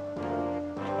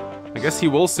 I guess he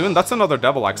will soon. That's another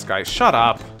Devil Axe guy. Shut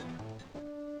up.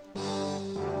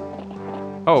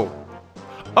 Oh.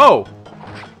 Oh!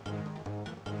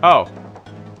 Oh.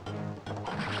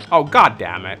 Oh, god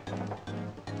damn it.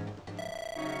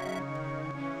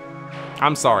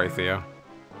 I'm sorry, Theo.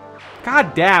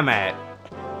 God damn it.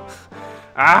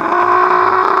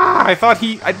 Ah! I thought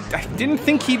I didn't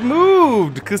think he'd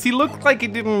moved, because he looked like he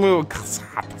didn't move.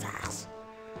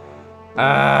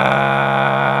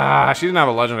 She didn't have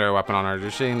a legendary weapon on her,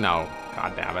 did she? No.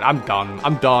 God damn it. I'm done.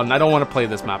 I'm done. I don't want to play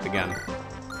this map again.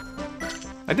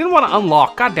 I didn't want to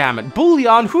unlock. God damn it.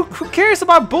 Bullion? Who cares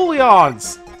about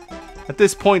bullions? At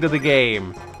this point of the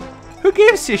game. Who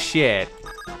gives a shit?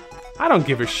 I don't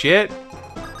give a shit.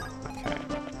 Okay.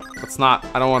 Let's not...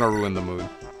 I don't want to ruin the mood.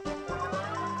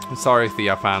 I'm sorry,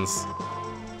 Thea fans.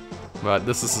 But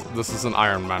this is an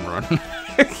Iron Man run.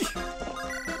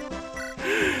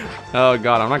 Oh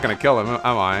god, I'm not gonna kill him,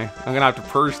 am I? I'm gonna have to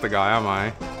purge the guy, am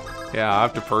I? Yeah, I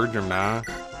have to purge him now.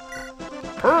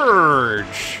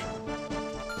 Purge!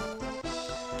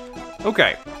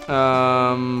 Okay.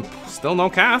 Still no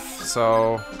Kath,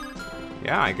 so...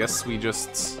 Yeah, I guess we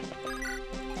just...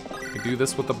 We do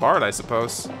this with the Bard, I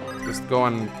suppose. Just go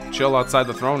and chill outside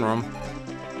the throne room.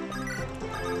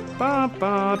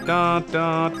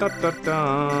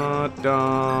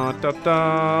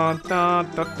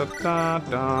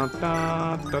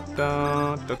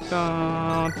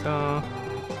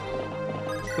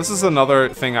 This is another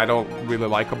thing I don't really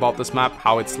like about this map,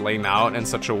 how it's laid out in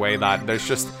such a way that there's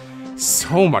just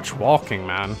so much walking,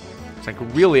 man. It's like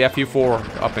really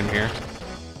FU4 up in here.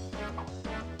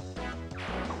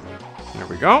 There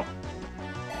we go.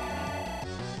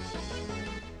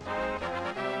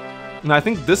 And I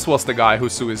think this was the guy who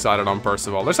suicided on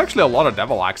Percival. There's actually a lot of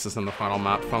Devil Axes in the final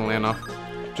map, funnily enough.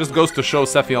 Just goes to show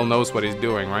Sephiel knows what he's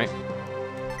doing, right?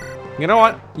 You know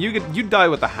what? You die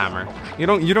with a hammer. You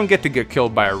don't get to get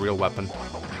killed by a real weapon.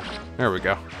 There we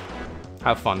go.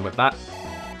 Have fun with that.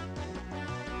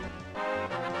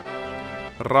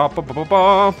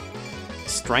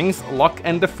 Strength, luck,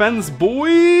 and defense,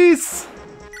 boys!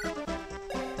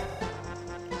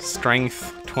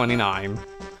 Strength 29.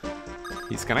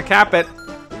 He's gonna cap it.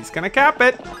 He's gonna cap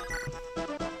it.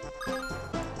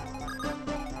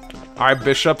 Alright,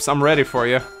 bishops, I'm ready for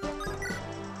you.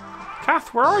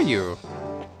 Kath, where are you?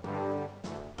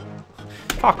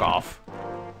 Fuck off.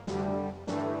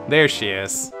 There she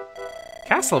is.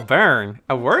 Castle Burn,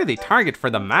 a worthy target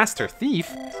for the Master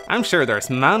Thief. I'm sure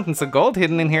there's mountains of gold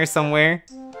hidden in here somewhere.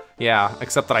 Yeah,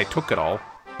 except that I took it all.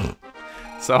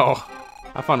 So,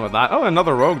 have fun with that. Oh,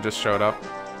 another rogue just showed up.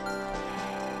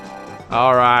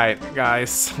 Alright,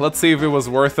 guys. Let's see if it was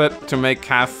worth it to make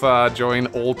Kath join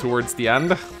all towards the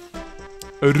end.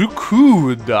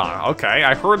 Rukuud. Okay,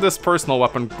 I heard this personal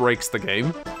weapon breaks the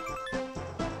game.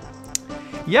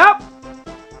 Yep.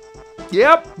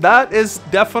 Yep, that is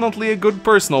definitely a good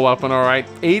personal weapon, alright.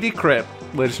 80 crit,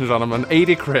 ladies and gentlemen.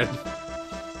 80 crit.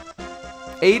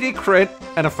 80 crit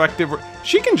and effective...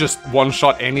 She can just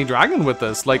one-shot any dragon with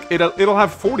this. Like, it'll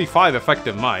have 45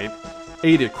 effective might.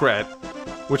 80 crit.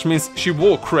 Which means she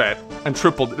will crit and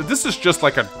triple... This is just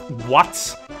like a...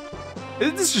 What?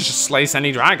 This just slays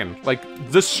any dragon. Like,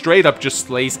 this straight up just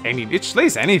slays any... It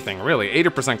slays anything, really.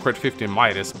 80% crit, 15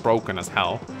 might is broken as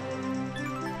hell.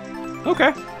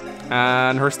 Okay.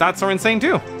 And her stats are insane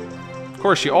too. Of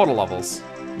course, she auto-levels.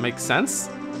 Makes sense.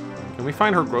 Can we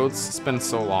find her growths? It's been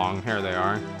so long. Here they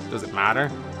are. Does it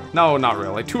matter? No, not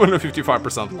really.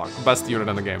 255% luck. Best unit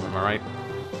in the game, am I right?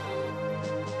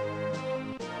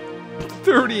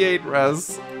 38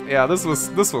 res. Yeah, this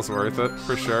was worth it,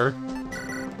 for sure.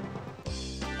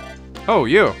 Oh,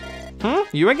 you.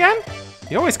 You again?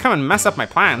 You always come and mess up my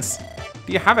plans.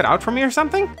 Do you have it out for me or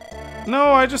something?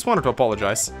 No, I just wanted to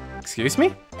apologize. Excuse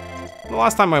me? The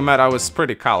last time I met, I was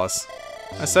pretty callous.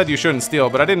 I said you shouldn't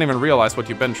steal, but I didn't even realize what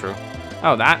you've been through.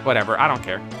 Oh, that? Whatever, I don't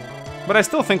care. But I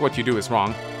still think what you do is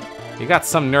wrong. You got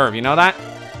some nerve, you know that?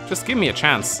 Just give me a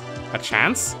chance. A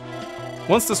chance?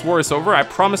 Once this war is over, I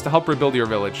promise to help rebuild your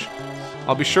village.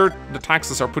 I'll be sure the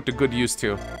taxes are put to good use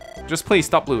too. Just please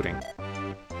stop looting.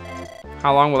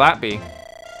 How long will that be?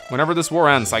 Whenever this war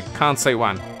ends, I can't say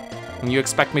when. And you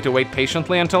expect me to wait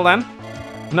patiently until then?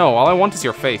 No, all I want is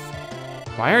your faith.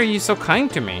 Why are you so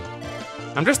kind to me?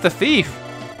 I'm just a thief.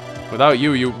 Without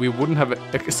you, we wouldn't have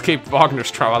escaped Wagner's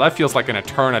trial. That feels like an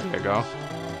eternity ago.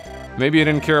 Maybe you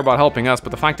didn't care about helping us, but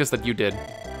the fact is that you did.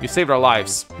 You saved our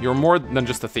lives. You're more than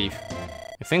just a thief.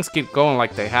 If things keep going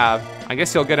like they have, I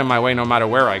guess you'll get in my way no matter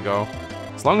where I go.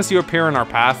 As long as you appear in our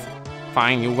path,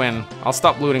 fine, you win. I'll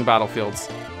stop looting battlefields.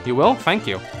 You will? Thank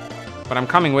you. But I'm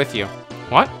coming with you.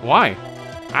 What? Why?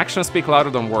 Actions speak louder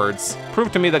than words.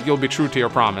 Prove to me that you'll be true to your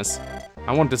promise.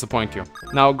 I won't disappoint you.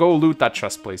 Now go loot that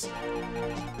chest, please.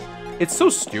 It's so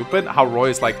stupid how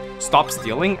Roy's like, stop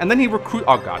stealing, and then he recruit-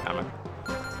 oh goddammit.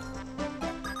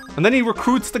 And then he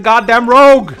recruits the goddamn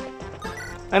rogue!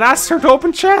 And asks her to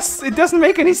open chests! It doesn't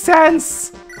make any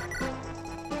sense!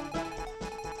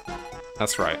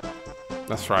 That's right.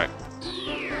 That's right.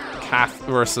 Kath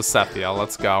versus Sephiel,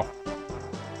 let's go.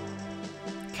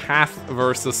 Kath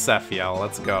versus Sephiel,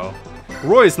 let's go.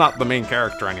 Roy's not the main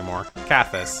character anymore.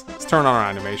 Kath is. Let's turn on our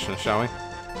animation, shall we?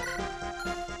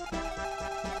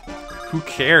 Who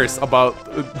cares about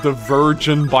the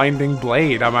virgin binding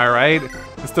blade, am I right?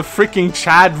 It's the freaking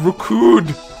Chad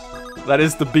Rukuud that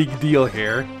is the big deal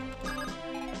here.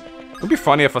 It'd be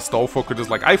funny if Astolfo could just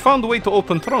like, I found a way to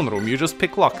open throne room, you just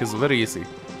pick lock, it's very easy.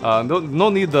 No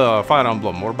need the Fire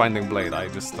Emblem or binding blade, I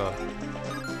just,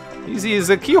 easy as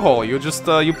a keyhole, you just,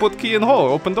 you put key in hole,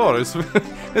 open door, it's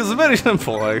very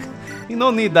simple, like, you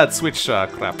don't need that switch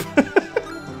crap.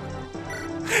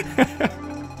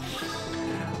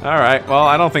 Alright, well,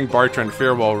 I don't think Bartrand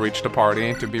Fear will reach the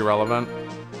party to be relevant.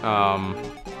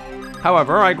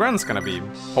 However, Igren's gonna be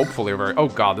hopefully very... Oh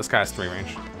god, this guy has 3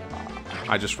 range.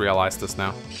 I just realized this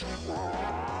now.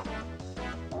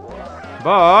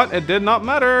 But it did not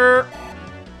matter!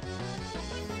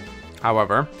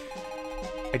 However,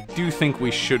 I do think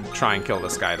we should try and kill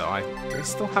this guy, though. Do I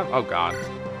still have... Oh god.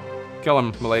 Kill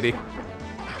him, milady.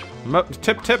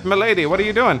 Tip, milady, what are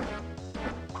you doing?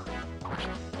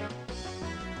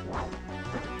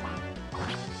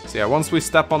 So yeah, once we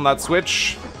step on that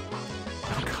switch...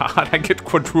 Oh god, I get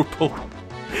quadrupled.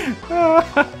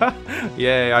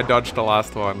 Yay, I dodged the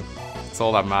last one. That's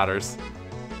all that matters.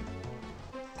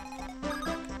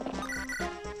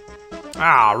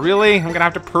 Ah, really? I'm gonna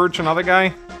have to purge another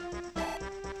guy?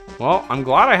 Well, I'm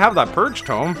glad I have that purge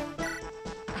tome.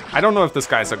 I don't know if this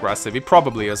guy's aggressive. He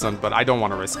probably isn't, but I don't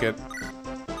want to risk it.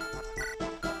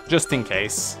 Just in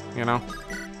case, you know?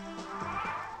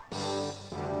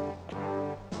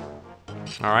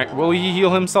 Alright, will he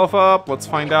heal himself up? Let's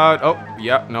find out. Oh,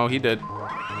 yeah, no, he did.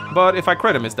 But if I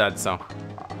crit him, he's dead, so.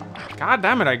 God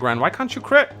damn it, Igren, why can't you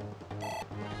crit?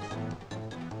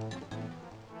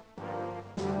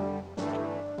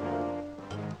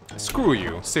 screw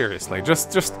you. Seriously,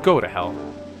 just go to hell.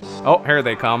 Oh, here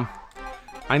they come.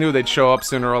 I knew they'd show up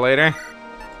sooner or later.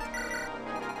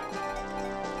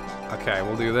 Okay,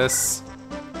 we'll do this.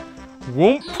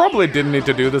 Probably didn't need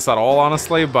to do this at all,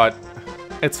 honestly, but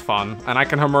it's fun. And I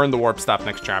can hammer in the warp staff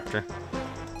next chapter.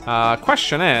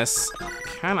 Question is,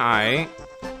 can I...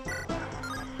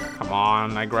 Come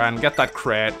on, Nigran, get that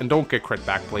crit. And don't get crit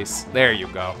back, please. There you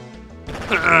go.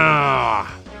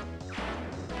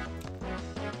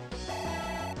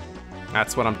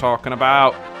 That's what I'm talking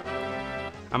about.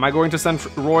 Am I going to send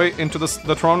Roy into the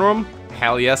throne room?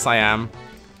 Hell yes, I am.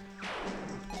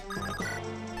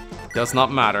 Does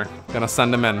not matter. Gonna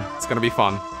send him in. It's gonna be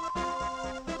fun.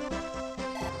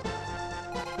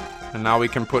 And now we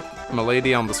can put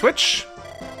Milady on the Switch.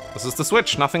 This is the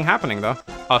Switch. Nothing happening, though.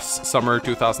 Us, summer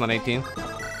 2018.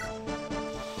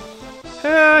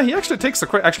 He actually takes a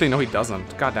crit. Actually, no, he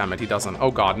doesn't. God damn it, he doesn't.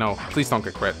 Oh god, no. Please don't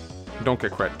get crit. Don't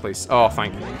get crit, please. Oh,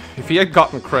 thank you. If he had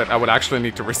gotten crit, I would actually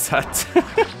need to reset.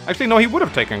 Actually, no, he would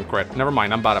have taken crit. Never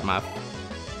mind, I'm bad at math.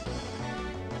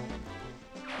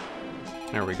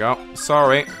 There we go.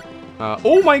 Sorry.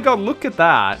 Oh my god, look at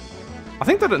that. I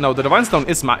think that, no, the Divine Stone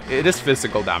is it is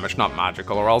physical damage, not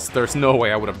magical, or else there's no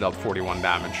way I would have dealt 41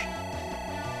 damage.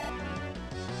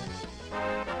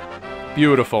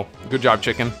 Beautiful. Good job,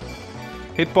 chicken.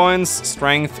 Hit points,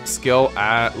 strength, skill,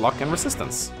 luck, and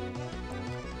resistance.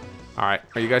 Alright,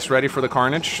 are you guys ready for the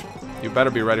carnage? You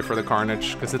better be ready for the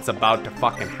carnage, because it's about to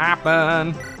fucking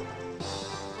happen.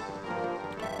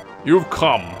 You've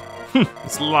come.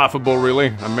 It's laughable,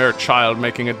 really. A mere child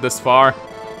making it this far.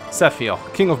 Sephiel,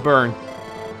 King of Burn.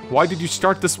 Why did you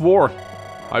start this war?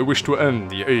 I wish to end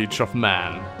the age of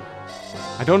man.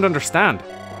 I don't understand.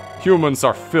 Humans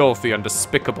are filthy and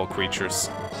despicable creatures.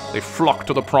 They flock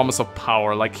to the promise of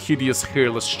power like hideous,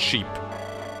 hairless sheep.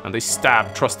 And they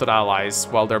stab trusted allies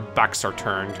while their backs are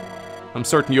turned. I'm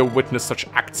certain you'll witness such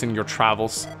acts in your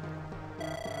travels.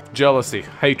 Jealousy,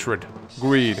 hatred,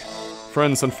 greed.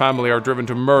 Friends and family are driven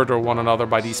to murder one another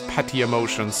by these petty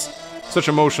emotions. Such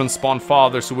emotions spawn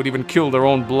fathers who would even kill their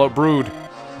own brood.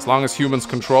 As long as humans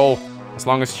control, as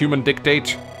long as humans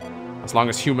dictate, as long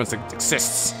as humans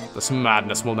exists, this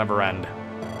madness will never end.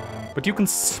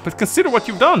 But consider what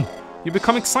you've done. You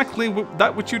become exactly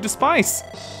that which you despise.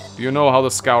 Do you know how the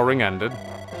Scouring ended?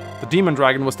 The demon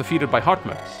dragon was defeated by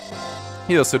Hartmut.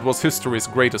 Yes, it was history's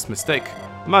greatest mistake.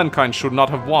 Mankind should not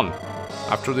have won.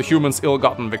 After the humans'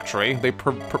 ill-gotten victory, they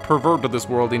perverted this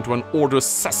world into an order's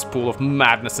cesspool of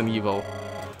madness and evil.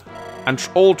 And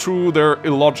all through their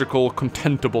illogical,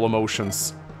 contemptible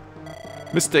emotions.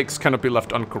 Mistakes cannot be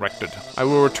left uncorrected. I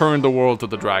will return the world to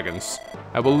the dragons.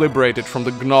 I will liberate it from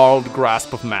the gnarled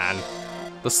grasp of man.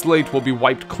 The slate will be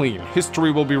wiped clean.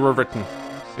 History will be rewritten.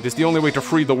 It is the only way to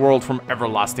free the world from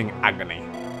everlasting agony.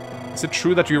 Is it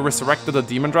true that you resurrected a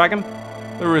demon dragon?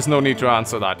 There is no need to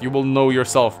answer that. You will know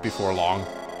yourself before long.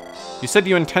 You said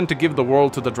you intend to give the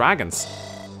world to the dragons.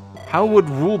 How would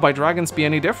rule by dragons be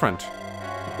any different?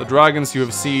 The dragons you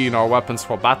have seen are weapons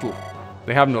for battle.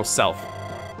 They have no self.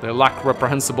 They lack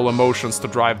reprehensible emotions to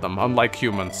drive them, unlike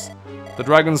humans. The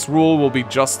dragons' rule will be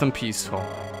just and peaceful.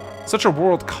 Such a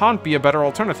world can't be a better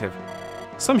alternative.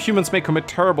 Some humans may commit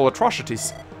terrible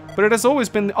atrocities, but it has always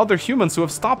been other humans who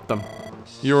have stopped them.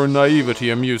 Your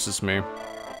naivety amuses me.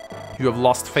 You have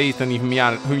lost faith in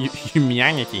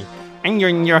humanity and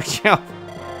in yourself.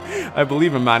 I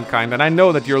believe in mankind, and I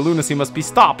know that your lunacy must be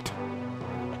stopped.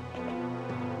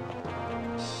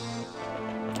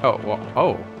 Oh, well,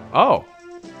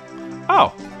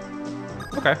 oh.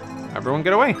 Okay, everyone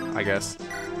get away, I guess.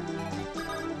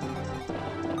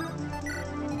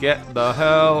 Get the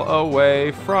hell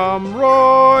away from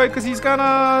Roy, because he's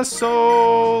gonna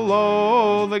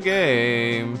solo the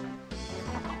game.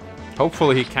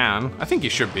 Hopefully he can. I think he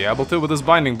should be able to. With his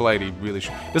Binding Blade, he really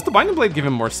should. Does the Binding Blade give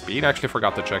him more speed? I actually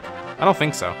forgot to check. I don't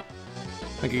think so. I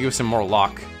think it gives him more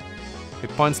luck. Hit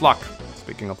points, luck.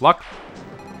 Speaking of luck.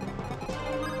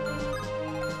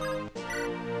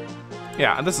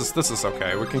 Yeah, this is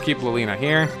okay. We can keep Lilina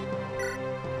here.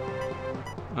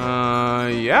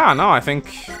 Yeah, no, I think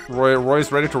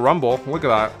Roy's ready to rumble. Look at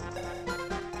that.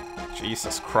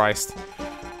 Jesus Christ.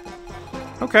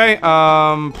 Okay,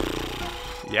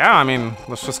 yeah, I mean,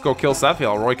 let's just go kill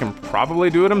Sephiel. Roy can probably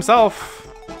do it himself.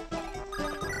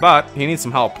 But he needs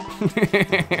some help.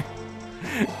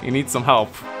 He needs some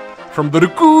help. From the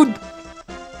Rukuud!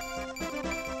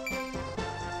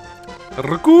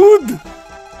 Rukuud!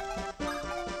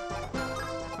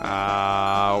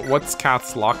 What's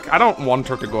Kat's luck? I don't want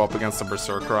her to go up against a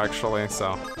Berserker, actually,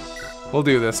 so... we'll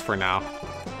do this for now.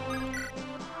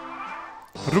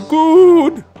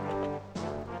 Rukuud!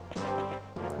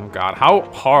 god, how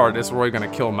hard is Roy gonna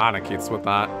kill Manakits with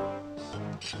that?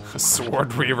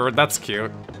 Sword Weaver, that's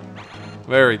cute.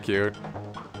 Very cute.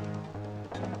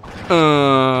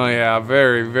 Yeah,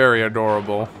 very, very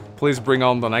adorable. Please bring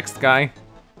on the next guy.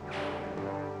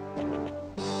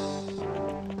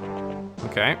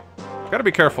 Okay. Gotta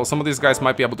be careful, some of these guys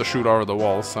might be able to shoot over the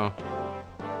wall, so...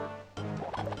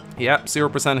 Yep,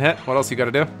 0% hit. What else you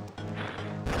gotta do?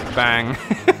 Bang.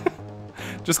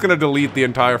 Just gonna delete the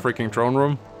entire freaking throne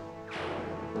room.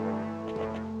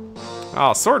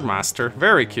 Oh, Swordmaster.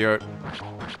 Very cute.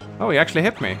 Oh, he actually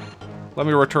hit me. Let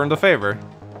me return the favor.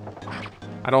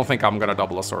 I don't think I'm gonna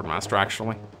double a Swordmaster,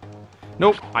 actually.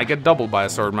 Nope, I get doubled by a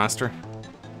Swordmaster.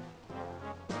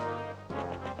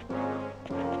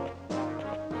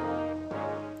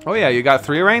 Oh yeah, you got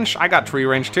 3 range? I got 3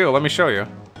 range too, let me show you.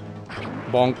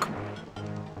 Bonk.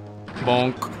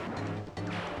 Bonk.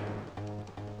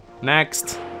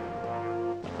 Next.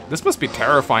 This must be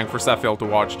terrifying for Sephiel to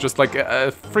watch. Just like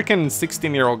a freaking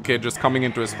 16-year-old kid just coming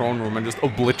into his throne room and just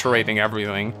obliterating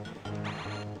everything.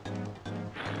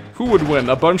 Who would win?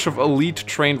 A bunch of elite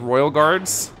trained royal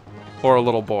guards? Or a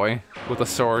little boy with a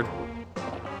sword?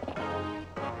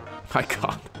 My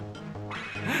god.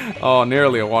 Oh,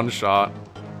 nearly a one-shot.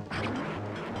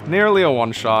 Nearly a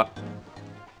one-shot.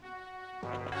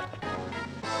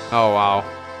 Oh, wow.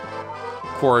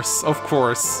 Of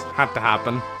course. Had to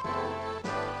happen.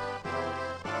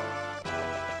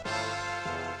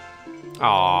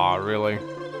 Aw, really?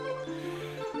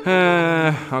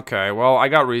 Okay, well,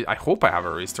 I hope I have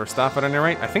a restore staff at any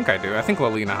rate. I think I do. I think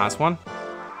Lilina has one.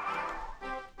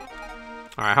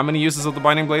 Alright, how many uses of the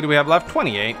Binding Blade do we have left?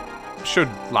 28. Should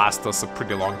last us a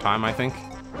pretty long time, I think.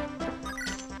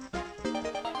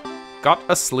 Got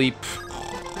asleep.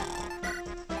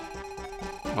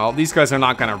 Well, these guys are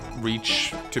not gonna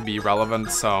reach to be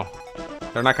relevant, so...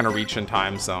 They're not gonna reach in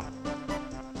time, so...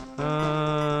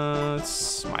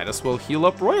 Might as well heal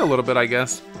up Roy a little bit, I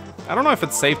guess. I don't know if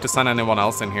it's safe to send anyone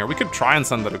else in here. We could try and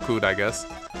send the Rukuud, I guess.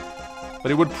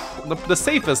 But it would... The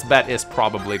safest bet is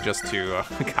probably just to...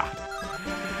 God.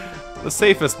 The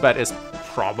safest bet is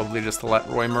probably just to let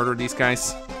Roy murder these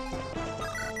guys.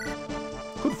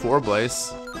 Good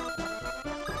 4-blaze.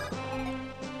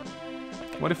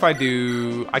 What if I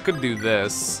do... I could do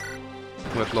this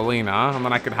with Lilina, and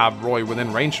then I could have Roy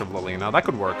within range of Lilina. That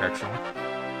could work, actually.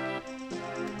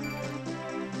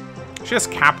 She has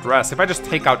capped rest. If I just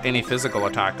take out any physical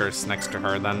attackers next to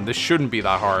her, then this shouldn't be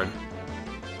that hard.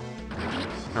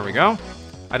 There we go.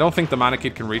 I don't think the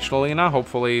Manakit can reach Lilina.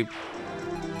 Hopefully,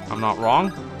 I'm not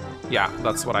wrong. Yeah,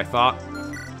 that's what I thought.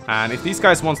 And if these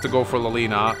guys wants to go for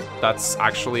Lilina, that's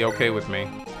actually okay with me.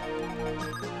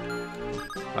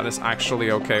 That is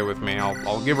actually okay with me.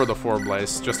 I'll give her the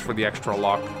 4-blaze just for the extra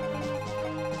luck.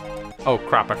 Oh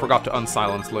crap, I forgot to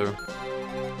unsilence Lou.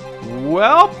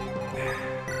 Well...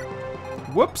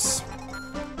 Whoops.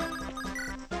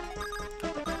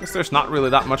 Guess there's not really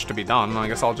that much to be done. I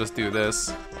guess I'll just do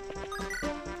this.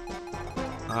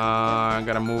 I'm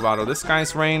gonna move out of this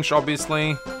guy's range,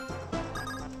 obviously.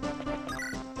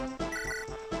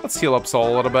 Let's heal up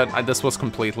Soul a little bit. This was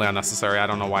completely unnecessary. I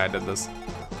don't know why I did this.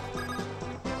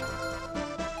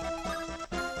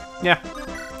 Yeah,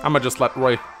 I'ma just let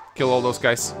Roy kill all those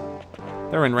guys.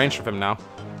 They're in range of him now.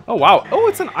 Oh, wow. Oh,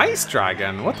 it's an ice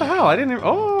dragon. What the hell? I didn't even...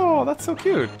 Oh, that's so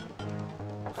cute.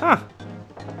 Huh.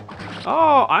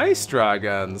 Oh, ice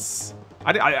dragons.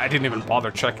 I didn't even bother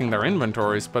checking their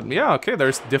inventories, but yeah, okay,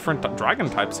 there's different dragon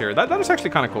types here. That is actually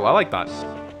kind of cool. I like that.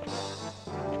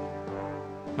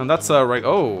 And that's, right...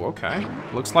 Oh, okay.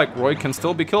 Looks like Roy can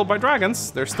still be killed by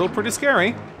dragons. They're still pretty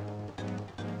scary.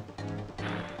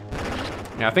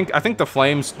 Yeah, I think the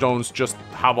flame stones just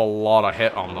have a lot of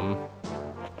hit on them.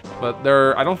 But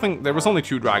I don't think, there was only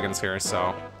 2 dragons here,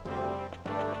 so.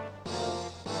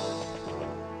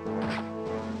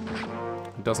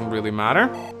 It doesn't really matter.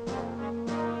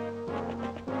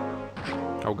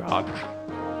 Oh god.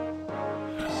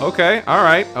 Okay,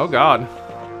 alright, oh god.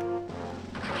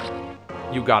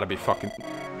 You gotta be fucking...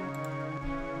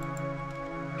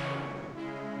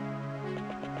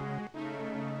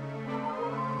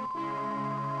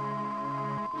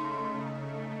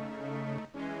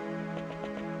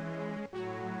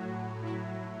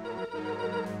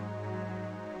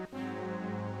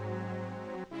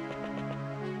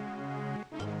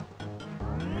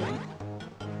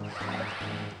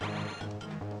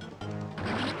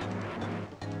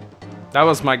 That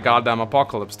was my goddamn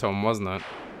Apocalypse Tome, wasn't it?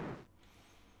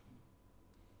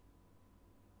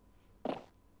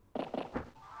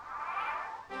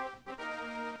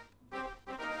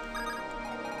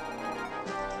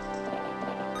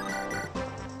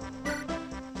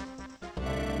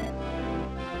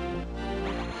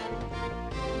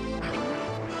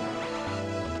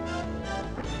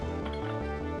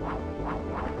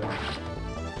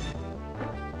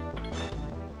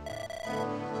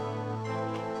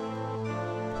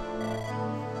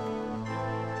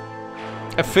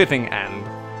 a fitting end.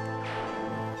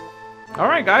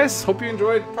 Alright guys, hope you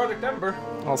enjoyed Project Ember.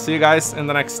 I'll see you guys in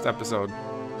the next episode.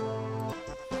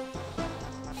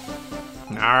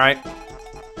 Alright.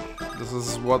 This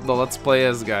is what the Let's Play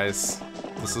is, guys.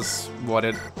 This is what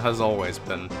it has always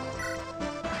been.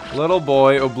 Little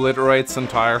boy obliterates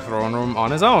entire throne room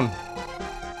on his own.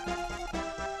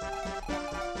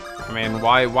 I mean,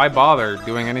 why bother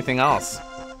doing anything else?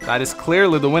 That is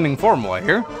clearly the winning formula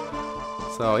here.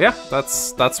 So yeah,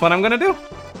 that's what I'm gonna do.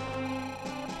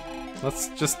 Let's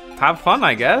just have fun,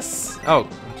 I guess. Oh,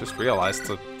 I just realized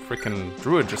the freaking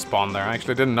druid just spawned there. I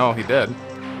actually didn't know he did.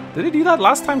 Did he do that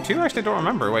last time too? I actually don't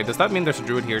remember. Wait, does that mean there's a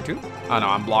druid here too? Oh no,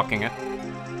 I'm blocking it.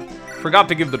 Forgot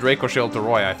to give the Draco Shield to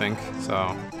Roy, I think. So,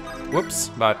 whoops.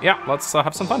 But yeah, let's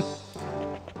have some fun.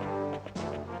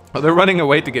 Oh, they're running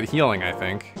away to get healing, I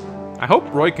think. I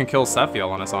hope Roy can kill Sephiel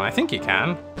on his own. I think he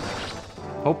can.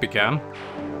 Hope he can.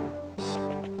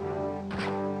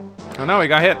 Oh no, he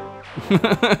got hit.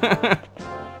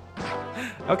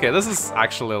 Okay, this is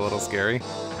actually a little scary.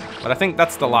 But I think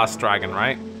that's the last dragon,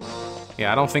 right?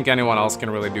 Yeah, I don't think anyone else can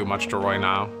really do much to Roy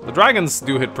now. The dragons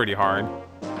do hit pretty hard.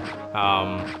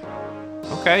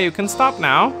 Okay, you can stop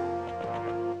now.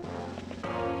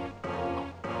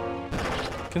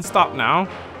 You can stop now.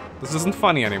 This isn't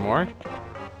funny anymore.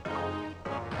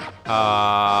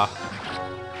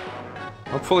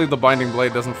 Hopefully the binding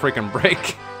blade doesn't freaking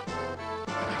break.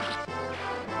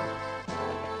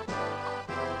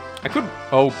 I could...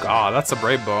 Oh god, that's a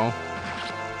brave bow.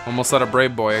 Almost at a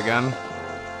brave boy again.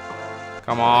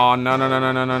 Come on, no. No. No.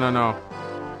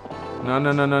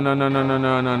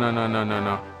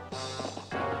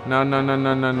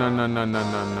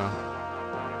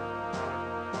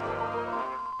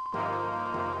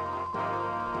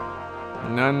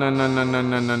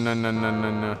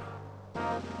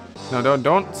 No,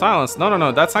 don't silence.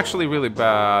 No, that's actually really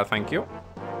bad. Thank you.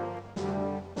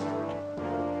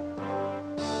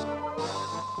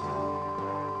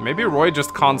 Maybe Roy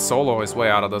just can't solo his way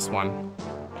out of this one.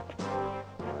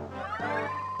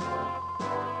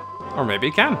 Or maybe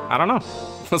he can. I don't know.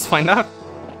 Let's find out.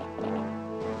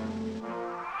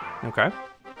 Okay.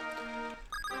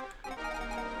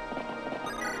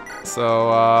 So,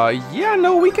 yeah,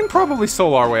 no, we can probably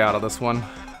solo our way out of this one.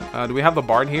 Do we have the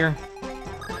bard here?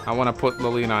 I want to put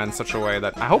Lilina in such a way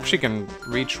that I hope she can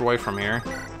reach Roy from here.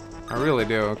 I really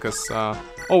do, because,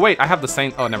 oh, wait, I have the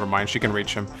Saint... Oh, never mind, she can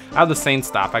reach him. I have the Saint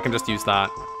Staff, I can just use that.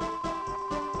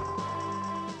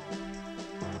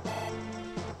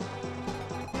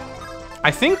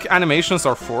 I think animations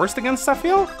are forced against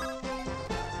Sephiel?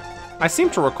 I seem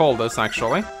to recall this,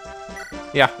 actually.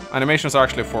 Yeah, animations are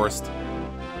actually forced.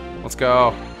 Let's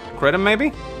go. Crit him,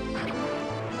 maybe?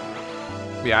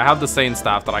 Yeah, I have the Saint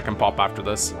Staff that I can pop after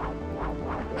this.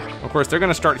 Of course, they're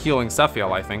gonna start healing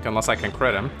Sephiel, I think, unless I can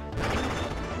crit him.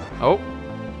 Oh.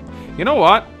 You know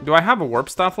what? Do I have a Warp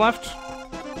Staff left?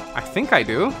 I think I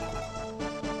do.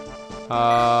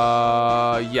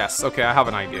 Yes. Okay, I have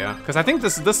an idea. Because I think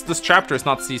this chapter is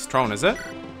not Sea's Throne, is it?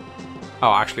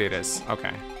 Oh, actually it is.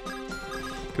 Okay.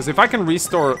 Because if I can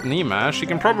restore Nima, she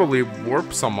can probably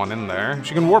warp someone in there.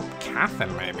 She can warp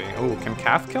Cathin, maybe. Oh, can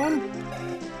Cath kill him?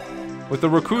 With the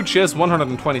Rukuud, she has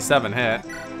 127 hit.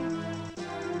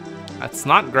 That's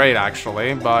not great,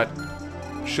 actually, but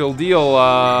she'll deal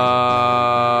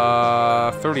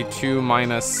 32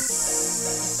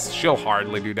 minus... She'll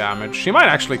hardly do damage. She might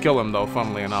actually kill him, though,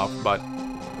 funnily enough, but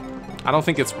I don't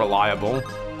think it's reliable.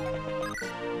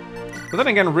 But then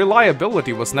again,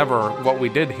 reliability was never what we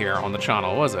did here on the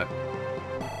channel, was it?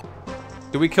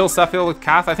 Do we kill Sephiel with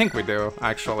Cath? I think we do,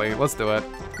 actually. Let's do it.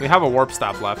 We have a Warp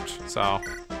Staff left, so...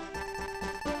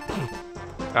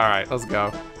 Alright, let's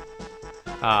go.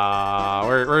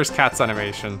 Where's Cat's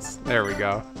animations? There we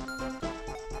go.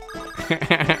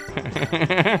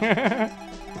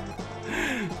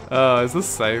 Is this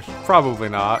safe? Probably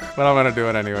not, but I'm gonna do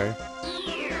it anyway.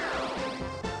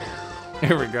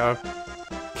 Here we go.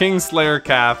 Kingslayer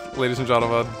Cath, ladies and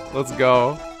gentlemen. Let's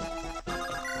go.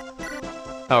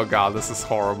 Oh god, this is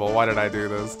horrible. Why did I do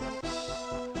this?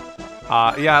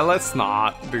 Yeah, let's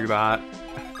not do that.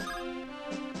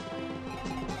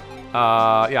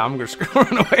 Yeah, I'm just gonna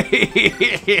run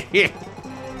away.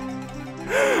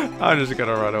 I'm just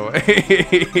gonna run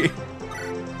away.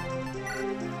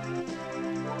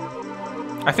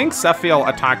 I think Sephiel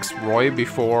attacks Roy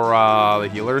before the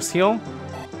healers heal.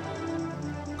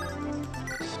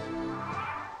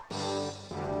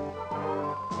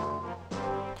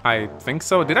 I think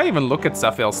so. Did I even look at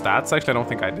Sephiel's stats? Actually, I don't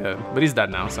think I did. But he's dead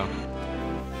now, so.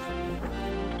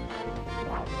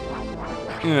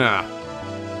 Yeah.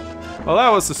 Well, that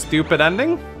was a stupid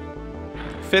ending.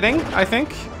 Fitting, I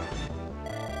think.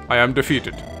 I am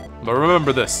defeated. But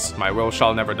remember this, my will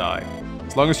shall never die.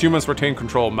 As long as humans retain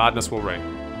control, madness will reign.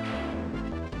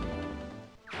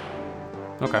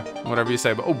 Okay, whatever you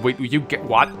say, but oh wait, you get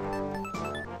what?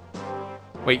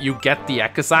 Wait, you get the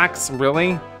Ekisax?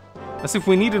 Really? As if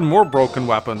we needed more broken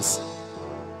weapons.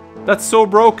 That's so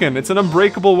broken. It's an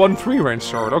unbreakable 1-3 range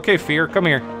sword. Okay, Fear, come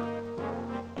here.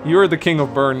 You're the king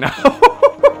of burn now.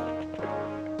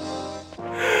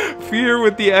 Fear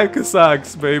with the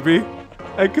Ekisax, baby.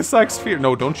 Ekisax Fear.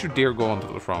 No, don't you dare go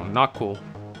onto the throne. Not cool.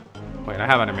 Wait, I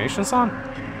have animations on?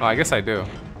 Oh, I guess I do.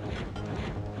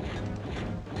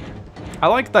 I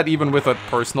like that even with a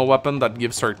personal weapon that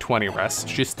gives her 20 res,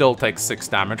 she still takes 6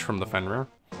 damage from the Fenrir.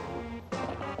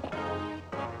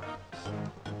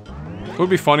 It would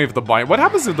be funny if the bind. What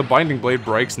happens if the binding blade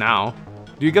breaks now?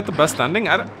 Do you get the best ending?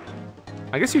 I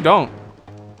guess you don't.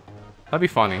 That'd be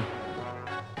funny.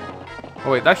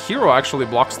 Oh wait, that hero actually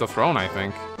blocks the throne, I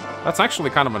think. That's actually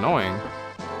kind of annoying.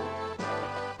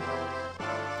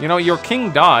 You know, your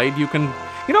king died, you can...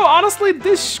 You know, honestly,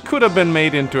 this could have been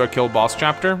made into a kill boss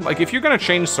chapter. Like, if you're gonna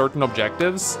change certain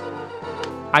objectives,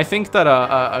 I think that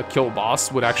a kill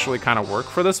boss would actually kind of work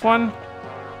for this one.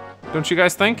 Don't you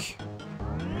guys think?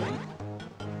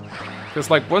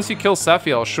 Because, like, once you kill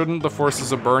Sephiel, shouldn't the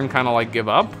forces of burn kind of, like, give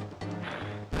up?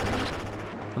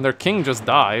 And their king just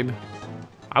died.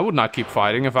 I would not keep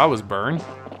fighting if I was Burn.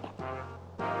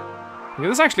 Yeah,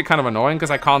 this is actually kind of annoying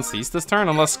because I can't seize this turn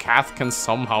unless Kath can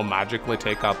somehow magically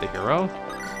take out the hero.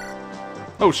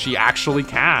 Oh, she actually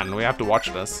can. We have to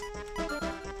watch this.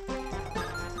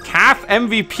 Kath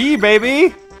MVP,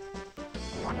 baby!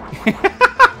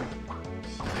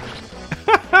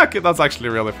 Okay, that's actually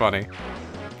really funny.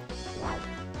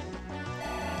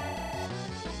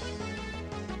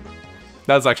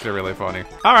 That's actually really funny.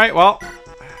 Alright, well.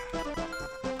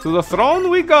 To the throne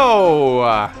we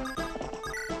go!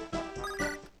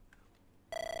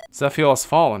 Sephiel has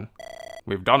fallen.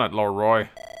 We've done it, Lord Roy.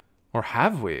 Or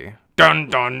have we? Dun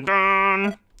dun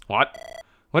dun! What?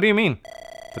 What do you mean?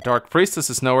 The Dark Priestess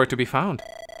is nowhere to be found.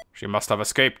 She must have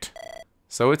escaped.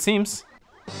 So it seems.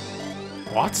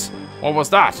 What? What was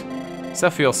that?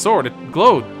 Sephiel's sword, it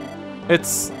glowed.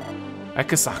 It's...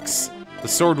 Ekisax, the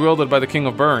sword wielded by the King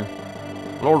of Burn.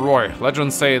 Lord Roy,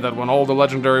 legends say that when all the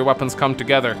legendary weapons come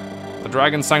together, the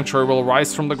Dragon Sanctuary will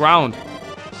rise from the ground.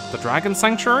 The Dragon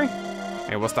Sanctuary?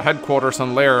 It was the headquarters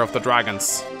and lair of the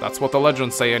dragons. That's what the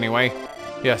legends say anyway.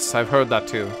 Yes, I've heard that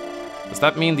too. Does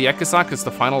that mean the Ekisax is the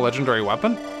final legendary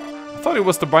weapon? I thought it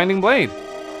was the Binding Blade.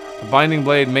 The Binding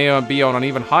Blade may be on an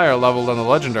even higher level than the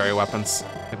legendary weapons.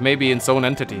 It may be its own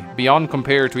entity, beyond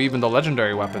compared to even the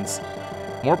legendary weapons.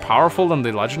 More powerful than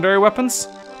the legendary weapons?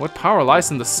 What power lies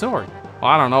in the sword?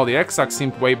 Well, I don't know, the Ekisax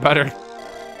seemed way better.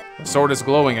 The sword is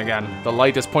glowing again. The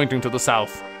light is pointing to the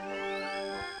south.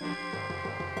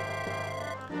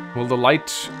 Will the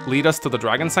light lead us to the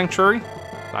Dragon Sanctuary?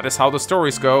 That is how the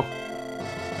stories go.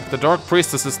 If the Dark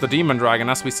Priestess is the demon dragon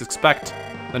as we suspect,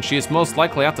 then she is most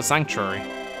likely at the Sanctuary.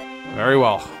 Very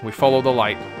well, we follow the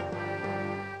light.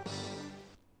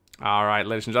 Alright,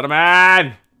 ladies and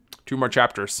gentlemen! 2 more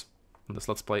chapters. And this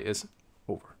Let's Play is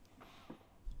over.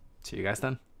 See you guys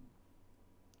then.